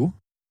 2-2,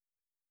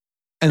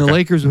 and the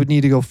Lakers would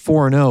need to go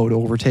 4-0 to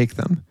overtake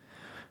them.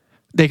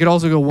 They could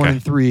also go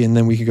 1-3, and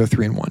then we could go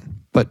 3-1.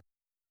 But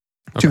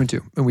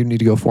 2-2, and we need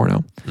to go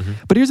 4-0.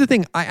 But here's the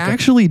thing: I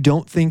actually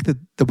don't think that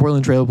the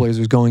Portland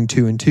Trailblazers going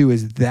 2-2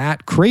 is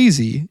that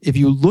crazy. If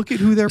you look at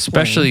who they're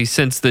especially playing,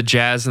 since the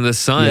Jazz and the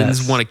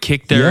Suns want to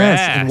kick their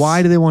ass. And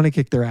why do they want to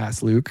kick their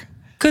ass, Luke?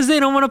 Because they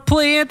don't want to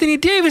play Anthony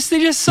Davis. They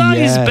just saw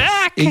he's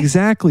back.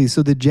 Exactly.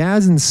 So the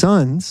Jazz and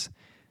Suns,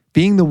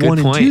 being the 1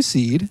 and 2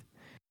 seed,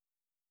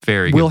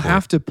 will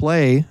have to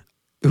play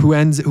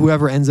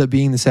whoever ends up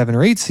being the 7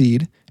 or 8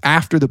 seed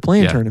after the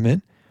play-in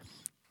tournament,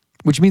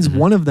 which means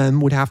one of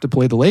them would have to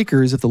play the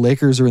Lakers if the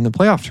Lakers are in the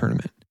playoff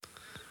tournament.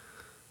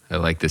 I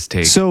like this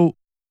take. So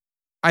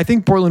I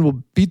think Portland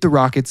will beat the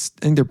Rockets.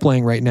 I think they're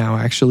playing right now,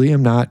 actually.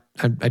 I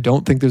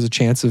don't think there's a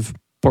chance of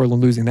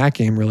Portland losing that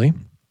game, really.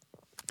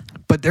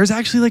 But there's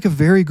actually like a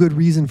very good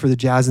reason for the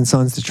Jazz and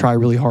Suns to try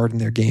really hard in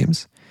their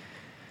games.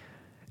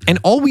 And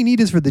all we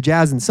need is for the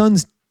Jazz and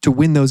Suns to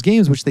win those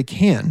games, which they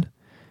can.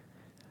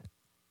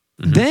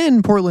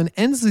 Then Portland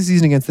ends the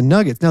season against the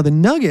Nuggets. Now the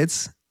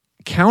Nuggets,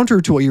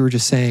 counter to what you were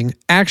just saying,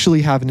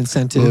 actually have an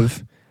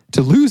incentive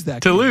to lose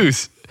that game.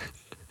 Lose.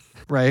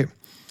 Right?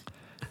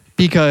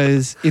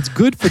 Because it's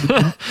good for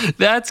the...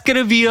 That's going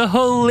to be a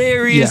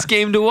hilarious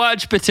game to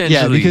watch, potentially.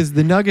 Yeah, because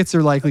the Nuggets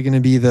are likely going to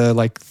be the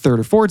third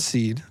or fourth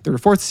seed,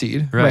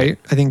 right?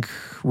 I think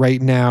right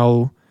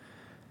now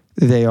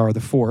they are the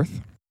 4th.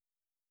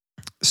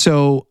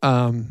 So,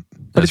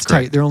 but it's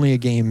tight. They're only a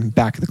game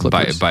back of the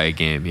Clippers. By a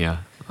game, yeah.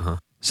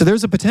 So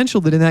there's a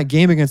potential that in that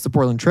game against the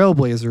Portland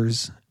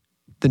Trailblazers,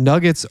 the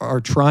Nuggets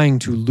are trying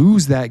to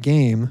lose that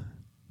game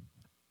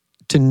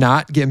to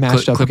not get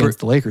matched up against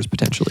the Lakers,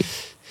 potentially.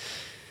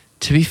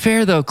 To be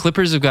fair, though,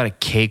 Clippers have got a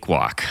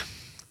cakewalk.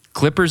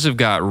 Clippers have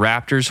got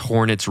Raptors,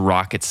 Hornets,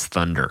 Rockets,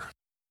 Thunder.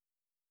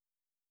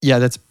 Yeah,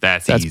 that's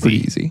easy. Pretty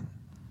easy.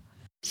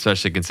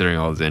 Especially considering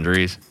all those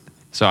injuries.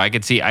 So I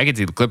could see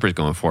the Clippers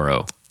going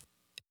 4-0.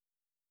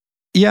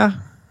 Yeah.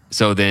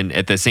 So then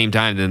at the same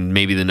time, then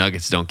maybe the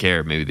Nuggets don't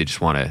care. Maybe they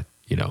just want to,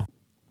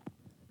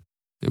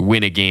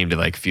 win a game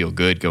to feel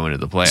good going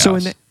into the playoffs.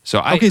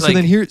 So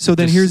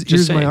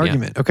here's my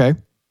argument. Okay.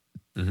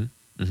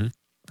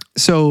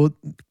 So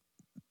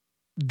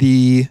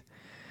the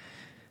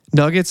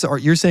Nuggets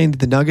you're saying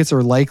that the Nuggets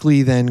are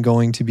likely then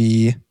going to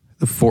be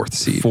the 4th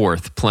seed.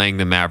 4th, playing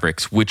the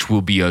Mavericks, which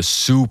will be a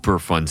super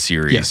fun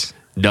series. Yes.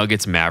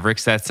 Nuggets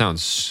Mavericks, that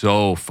sounds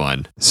so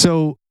fun.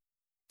 So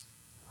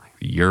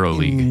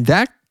EuroLeague. In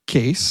that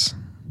case,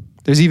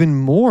 there's even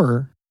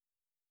more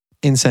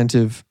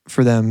incentive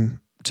for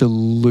them to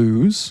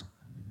lose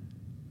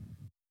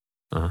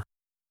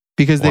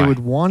because they would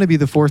want to be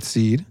the 4th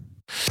seed.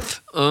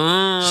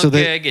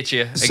 I get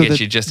you.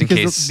 Just in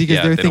case.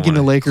 Because they're thinking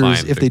the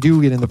Lakers, if they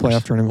do get in the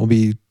playoff tournament, will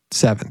be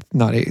 7th,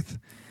 not 8th.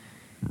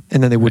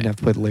 And then they wouldn't have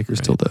to play the Lakers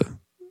till the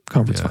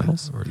conference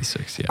finals. Already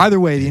 6, Either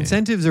way, the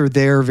incentives are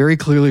there very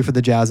clearly for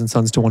the Jazz and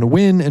Suns to want to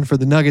win and for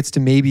the Nuggets to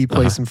maybe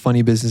play some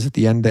funny business at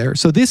the end there.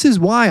 So this is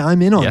why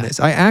I'm in on this.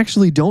 I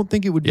actually don't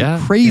think it would be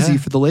crazy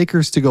for the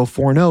Lakers to go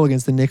 4-0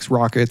 against the Knicks,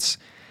 Rockets,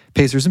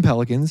 Pacers, and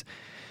Pelicans,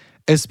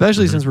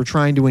 especially since we're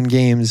trying to win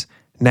games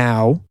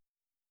now,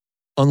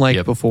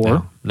 unlike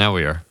before. Now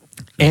we are.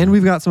 And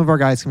we've got some of our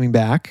guys coming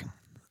back,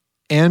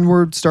 and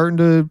we're starting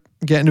to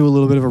get into a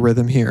little bit of a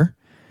rhythm here.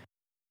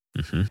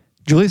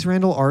 Julius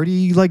Randle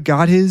already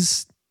got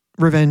his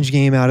revenge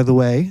game out of the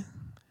way.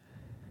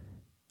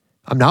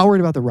 I'm not worried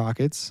about the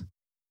Rockets.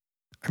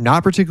 I'm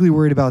not particularly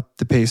worried about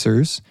the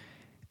Pacers.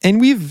 And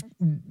we've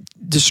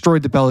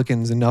destroyed the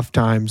Pelicans enough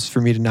times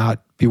for me to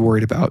not be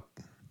worried about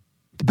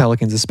the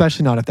Pelicans,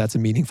 especially not if that's a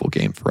meaningful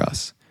game for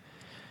us.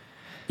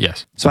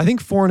 Yes. So I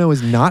think 4-0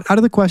 is not out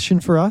of the question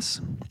for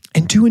us.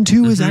 And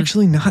 2-2 is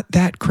actually not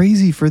that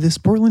crazy for this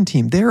Portland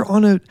team. They're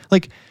on a,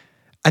 like,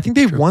 I think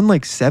they've won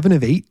like 7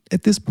 of 8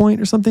 at this point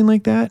or something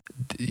like that.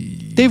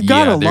 They've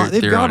got a lot.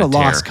 They've got a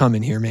loss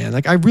coming here, man.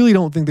 Like, I really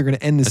don't think they're going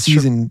to end the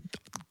season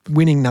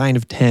winning 9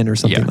 of 10 or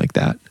something like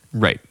that.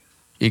 Right.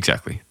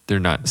 Exactly. They're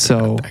not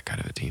that kind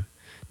of a team.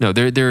 No,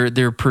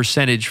 their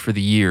percentage for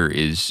the year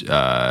is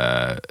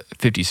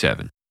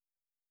 57%.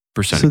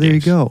 So there you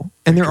go.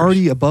 And they're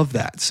already above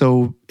that.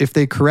 So if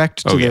they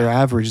correct to their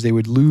average, they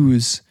would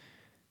lose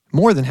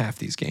more than half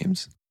these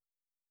games.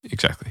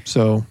 Exactly.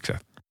 So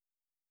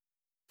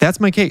that's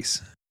my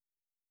case.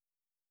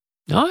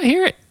 No, I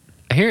hear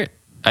it.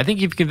 I think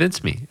you've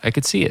convinced me. I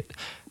could see it.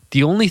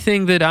 The only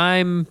thing that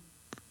and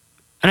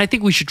I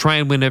think we should try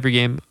and win every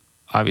game,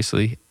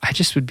 obviously. I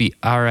just would be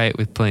all right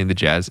with playing the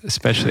Jazz,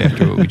 especially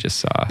after what we just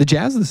saw. The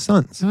Jazz or the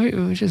Suns?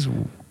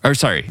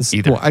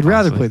 Either. Well, I'd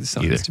rather play the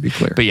Suns, to be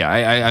clear. But yeah,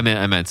 I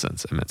meant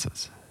Suns.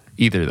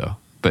 Either, though.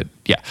 But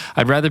yeah,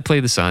 I'd rather play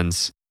the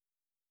Suns.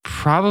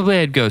 Probably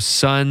I'd go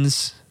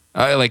Suns,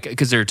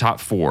 because they're top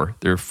 4.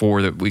 There are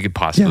 4 that we could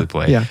possibly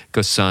play. Yeah.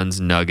 Go Suns,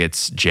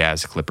 Nuggets,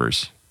 Jazz,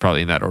 Clippers,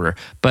 probably in that order.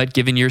 But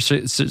given your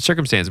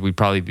circumstance, we'd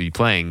probably be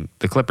playing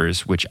the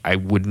Clippers, which I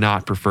would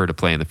not prefer to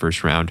play in the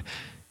first round.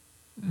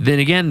 Then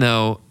again,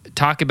 though,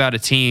 talk about a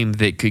team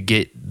that could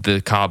get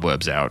the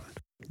cobwebs out.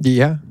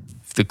 Yeah.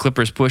 If the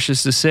Clippers push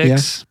us to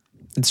 6,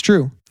 it's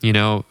true.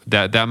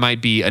 That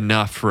might be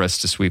enough for us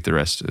to sweep the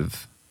rest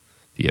of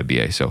the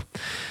NBA. So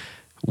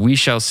we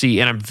shall see.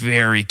 And I'm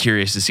very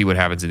curious to see what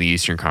happens in the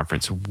Eastern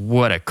Conference.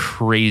 What a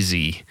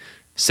crazy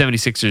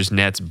 76ers,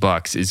 Nets,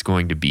 Bucks is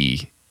going to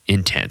be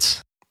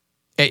intense.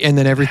 And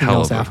then everything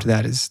else after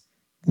that is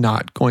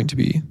not going to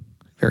be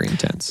very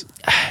intense.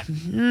 I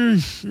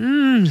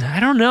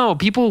don't know.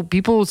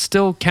 People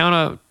still count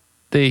out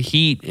the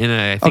Heat, and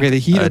I think the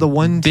Heat are the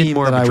one team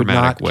that I would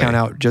not count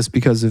out just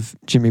because of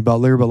Jimmy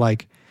Butler. But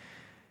like,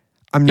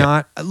 I'm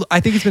not. I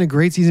think it's been a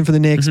great season for the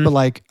Knicks, but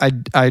like,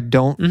 I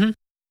don't.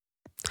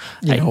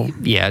 They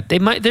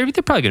might. They're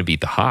probably going to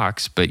beat the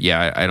Hawks, but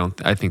yeah, I don't.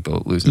 I think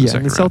they'll lose in the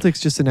second round. And the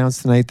Celtics just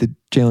announced tonight that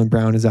Jaylen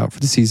Brown is out for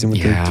the season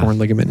with the torn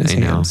ligament in his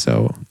hand.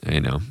 So I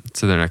know.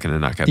 So they're not going to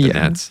knock out the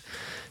Nets.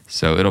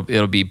 So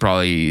it'll be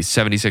probably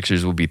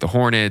 76ers will beat the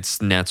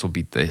Hornets, Nets will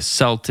beat the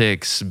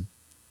Celtics.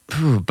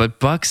 But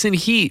Bucks and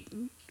Heat,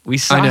 we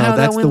saw how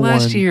that went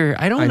last year.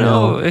 I don't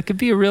know. It could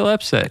be a real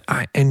upset.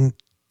 And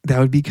that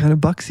would be kind of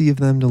Bucksy of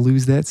them to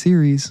lose that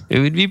series. It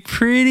would be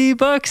pretty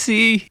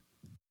Bucksy.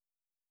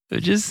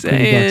 Just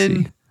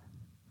saying.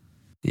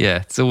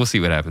 Yeah, so we'll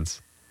see what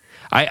happens.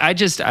 I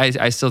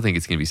still think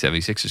it's going to be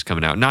 76ers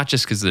coming out, not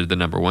just because they're the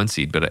number 1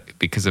 seed, but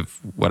because of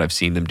what I've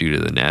seen them do to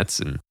the Nets.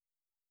 And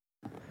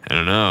I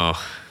don't know.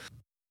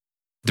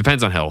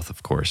 Depends on health,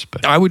 of course.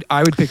 But I would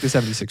pick the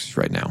 76ers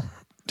right now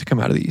to come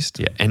out of the East.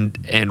 Yeah,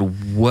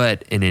 and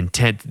what an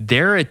intent.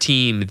 They're a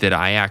team that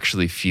I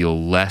actually feel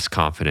less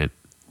confident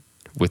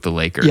with the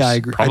Lakers. Yeah, I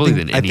agree. Probably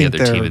than any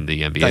other team in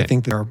the NBA. I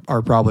think they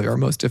are probably our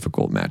most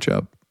difficult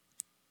matchup.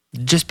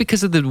 Just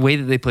because of the way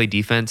that they play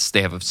defense,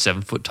 they have a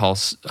 7-foot tall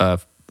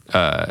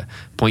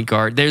point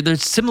guard. They're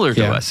similar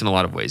to us in a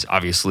lot of ways.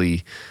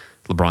 Obviously,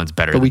 LeBron's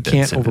better. But we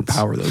can't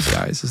overpower those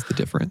guys. Is the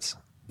difference.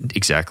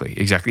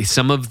 Exactly.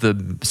 Some of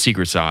the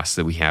secret sauce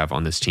that we have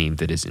on this team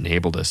that has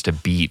enabled us to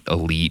beat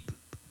elite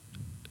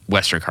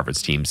Western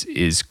Conference teams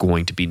is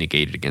going to be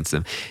negated against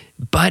them.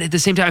 But at the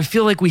same time, I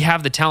feel like we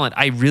have the talent.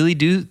 I really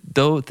do,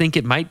 though, think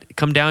it might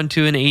come down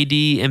to an AD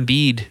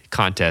Embiid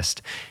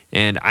contest.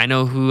 And I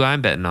know who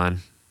I'm betting on.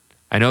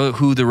 I know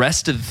who the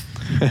rest of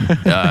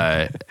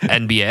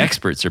NBA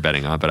experts are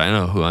betting on, but I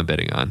know who I'm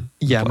betting on.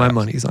 Yeah, my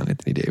money's on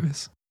Anthony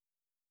Davis.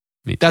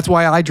 That's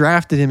why I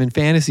drafted him in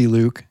fantasy,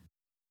 Luke.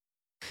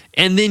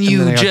 And then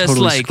you just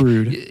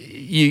totally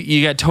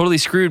you got totally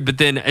screwed. But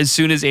then as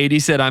soon as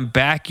AD said, I'm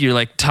back, you're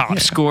like top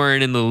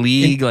scoring in the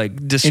league,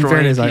 like destroying In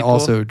fairness, people. I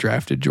also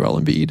drafted Joel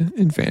Embiid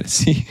in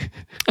fantasy.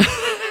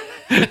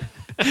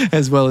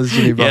 As well as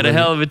Jimmy Butler. You had a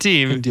hell of a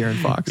team. And De'Aaron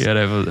Fox. You had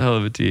a hell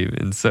of a team.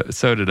 And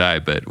so did I,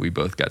 but we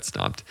both got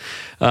stomped.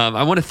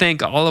 I want to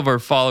thank all of our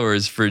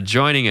followers for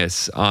joining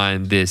us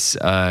on this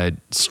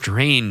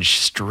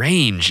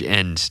strange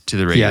end to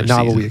the regular season. Yeah,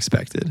 not what we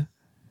expected.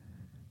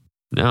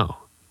 No.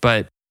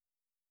 But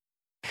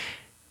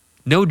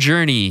no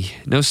journey,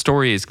 no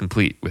story is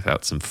complete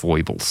without some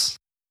foibles.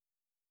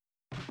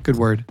 Good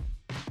word.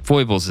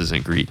 Foibles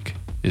isn't Greek,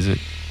 is it?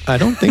 I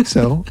don't think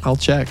so. I'll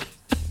check.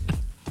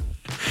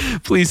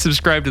 Please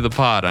subscribe to the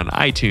pod on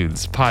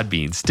iTunes,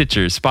 Podbean,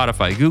 Stitcher,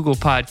 Spotify, Google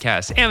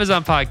Podcasts,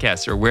 Amazon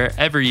Podcasts, or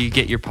wherever you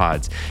get your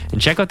pods.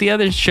 And check out the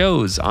other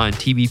shows on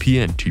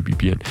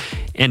TBPN.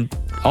 And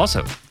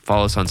also,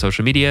 follow us on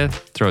social media,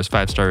 throw us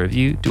 5-star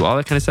review, do all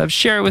that kind of stuff.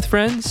 Share it with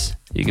friends.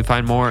 You can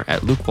find more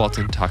at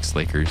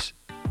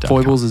LukeWaltonTalksLakers.com.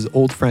 Foibles is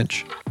Old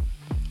French.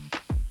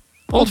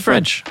 Old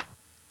French.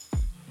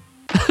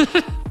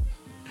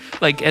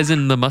 Like as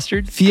in the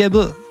mustard?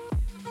 Fiable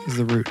is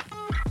the root.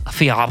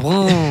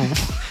 Fiable.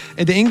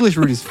 And the English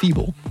root is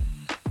feeble.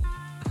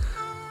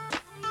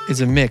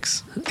 is a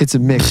mix. It's a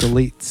mix, a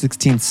late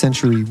 16th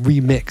century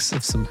remix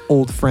of some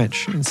old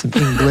French and some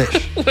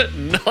English. What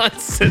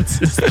nonsense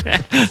is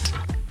that?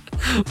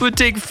 Would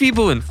take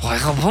feeble and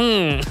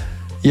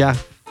Yeah.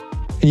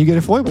 And you get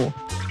a foible.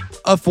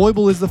 A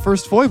foible is the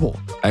first foible.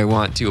 I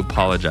want to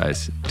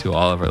apologize to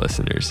all of our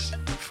listeners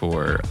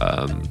for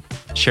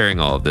sharing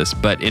all of this,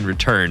 but in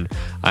return,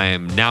 I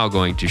am now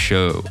going to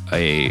show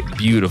a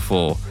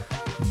beautiful,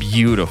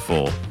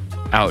 beautiful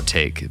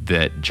outtake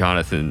that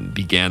Jonathan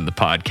began the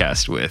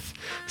podcast with.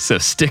 So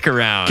stick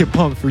around. Get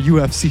pumped for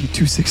UFC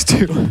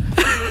 262.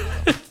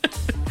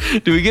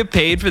 Do we get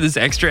paid for this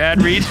extra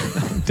ad read?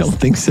 Don't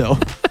think so.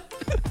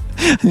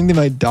 I think they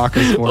might dock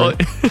us for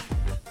it.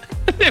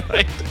 They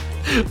might.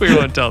 We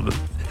won't tell them.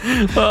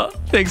 Well,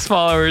 thanks,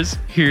 followers.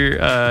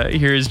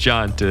 Here's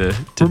John to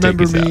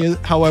remember take us me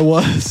out. how I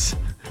was,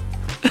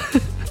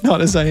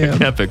 not as I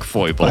am. Epic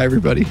foible. Bye,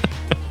 everybody.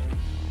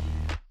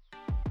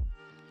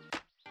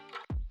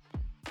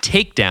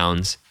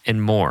 Takedowns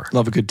and more.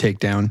 Love a good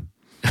takedown.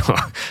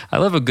 I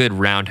love a good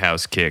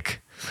roundhouse kick.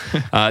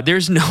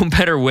 There's no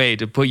better way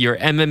to put your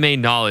MMA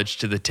knowledge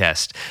to the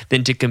test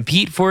than to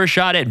compete for a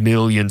shot at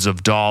millions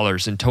of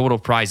dollars in total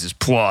prizes.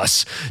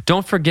 Plus,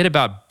 don't forget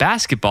about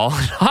basketball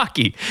and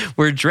hockey,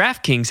 where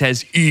DraftKings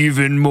has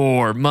even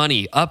more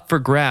money up for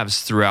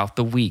grabs throughout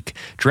the week.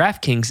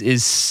 DraftKings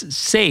is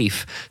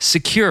safe,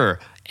 secure,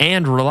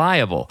 and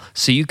reliable,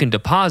 so you can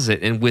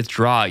deposit and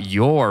withdraw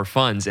your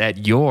funds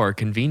at your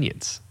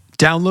convenience.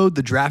 Download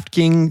the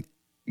DraftKings.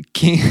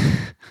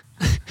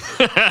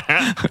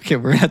 Okay,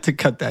 we're going to have to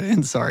cut that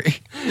in. Sorry.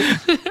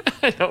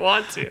 I don't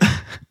want to.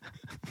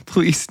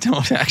 Please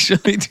don't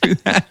actually do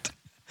that.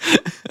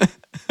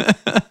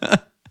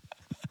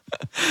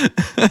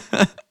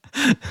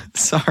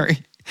 Sorry.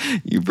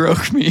 You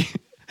broke me.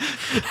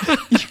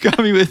 You got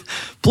me with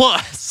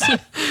plus.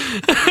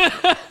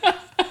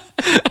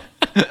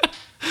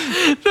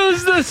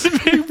 Those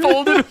big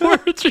bolded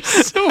words are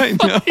so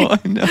funny. I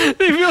know.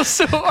 They feel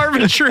so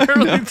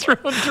arbitrarily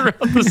thrown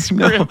throughout the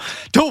script. No,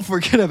 don't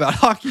forget about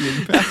hockey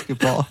and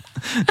basketball.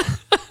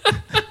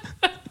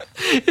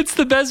 It's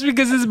the best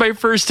because it's my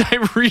first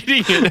time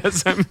reading it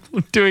as I'm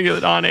doing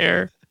it on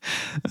air.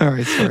 All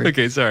right, sorry.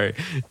 Okay, sorry.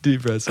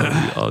 Deep breath.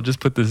 I'll just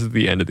put this at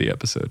the end of the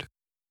episode.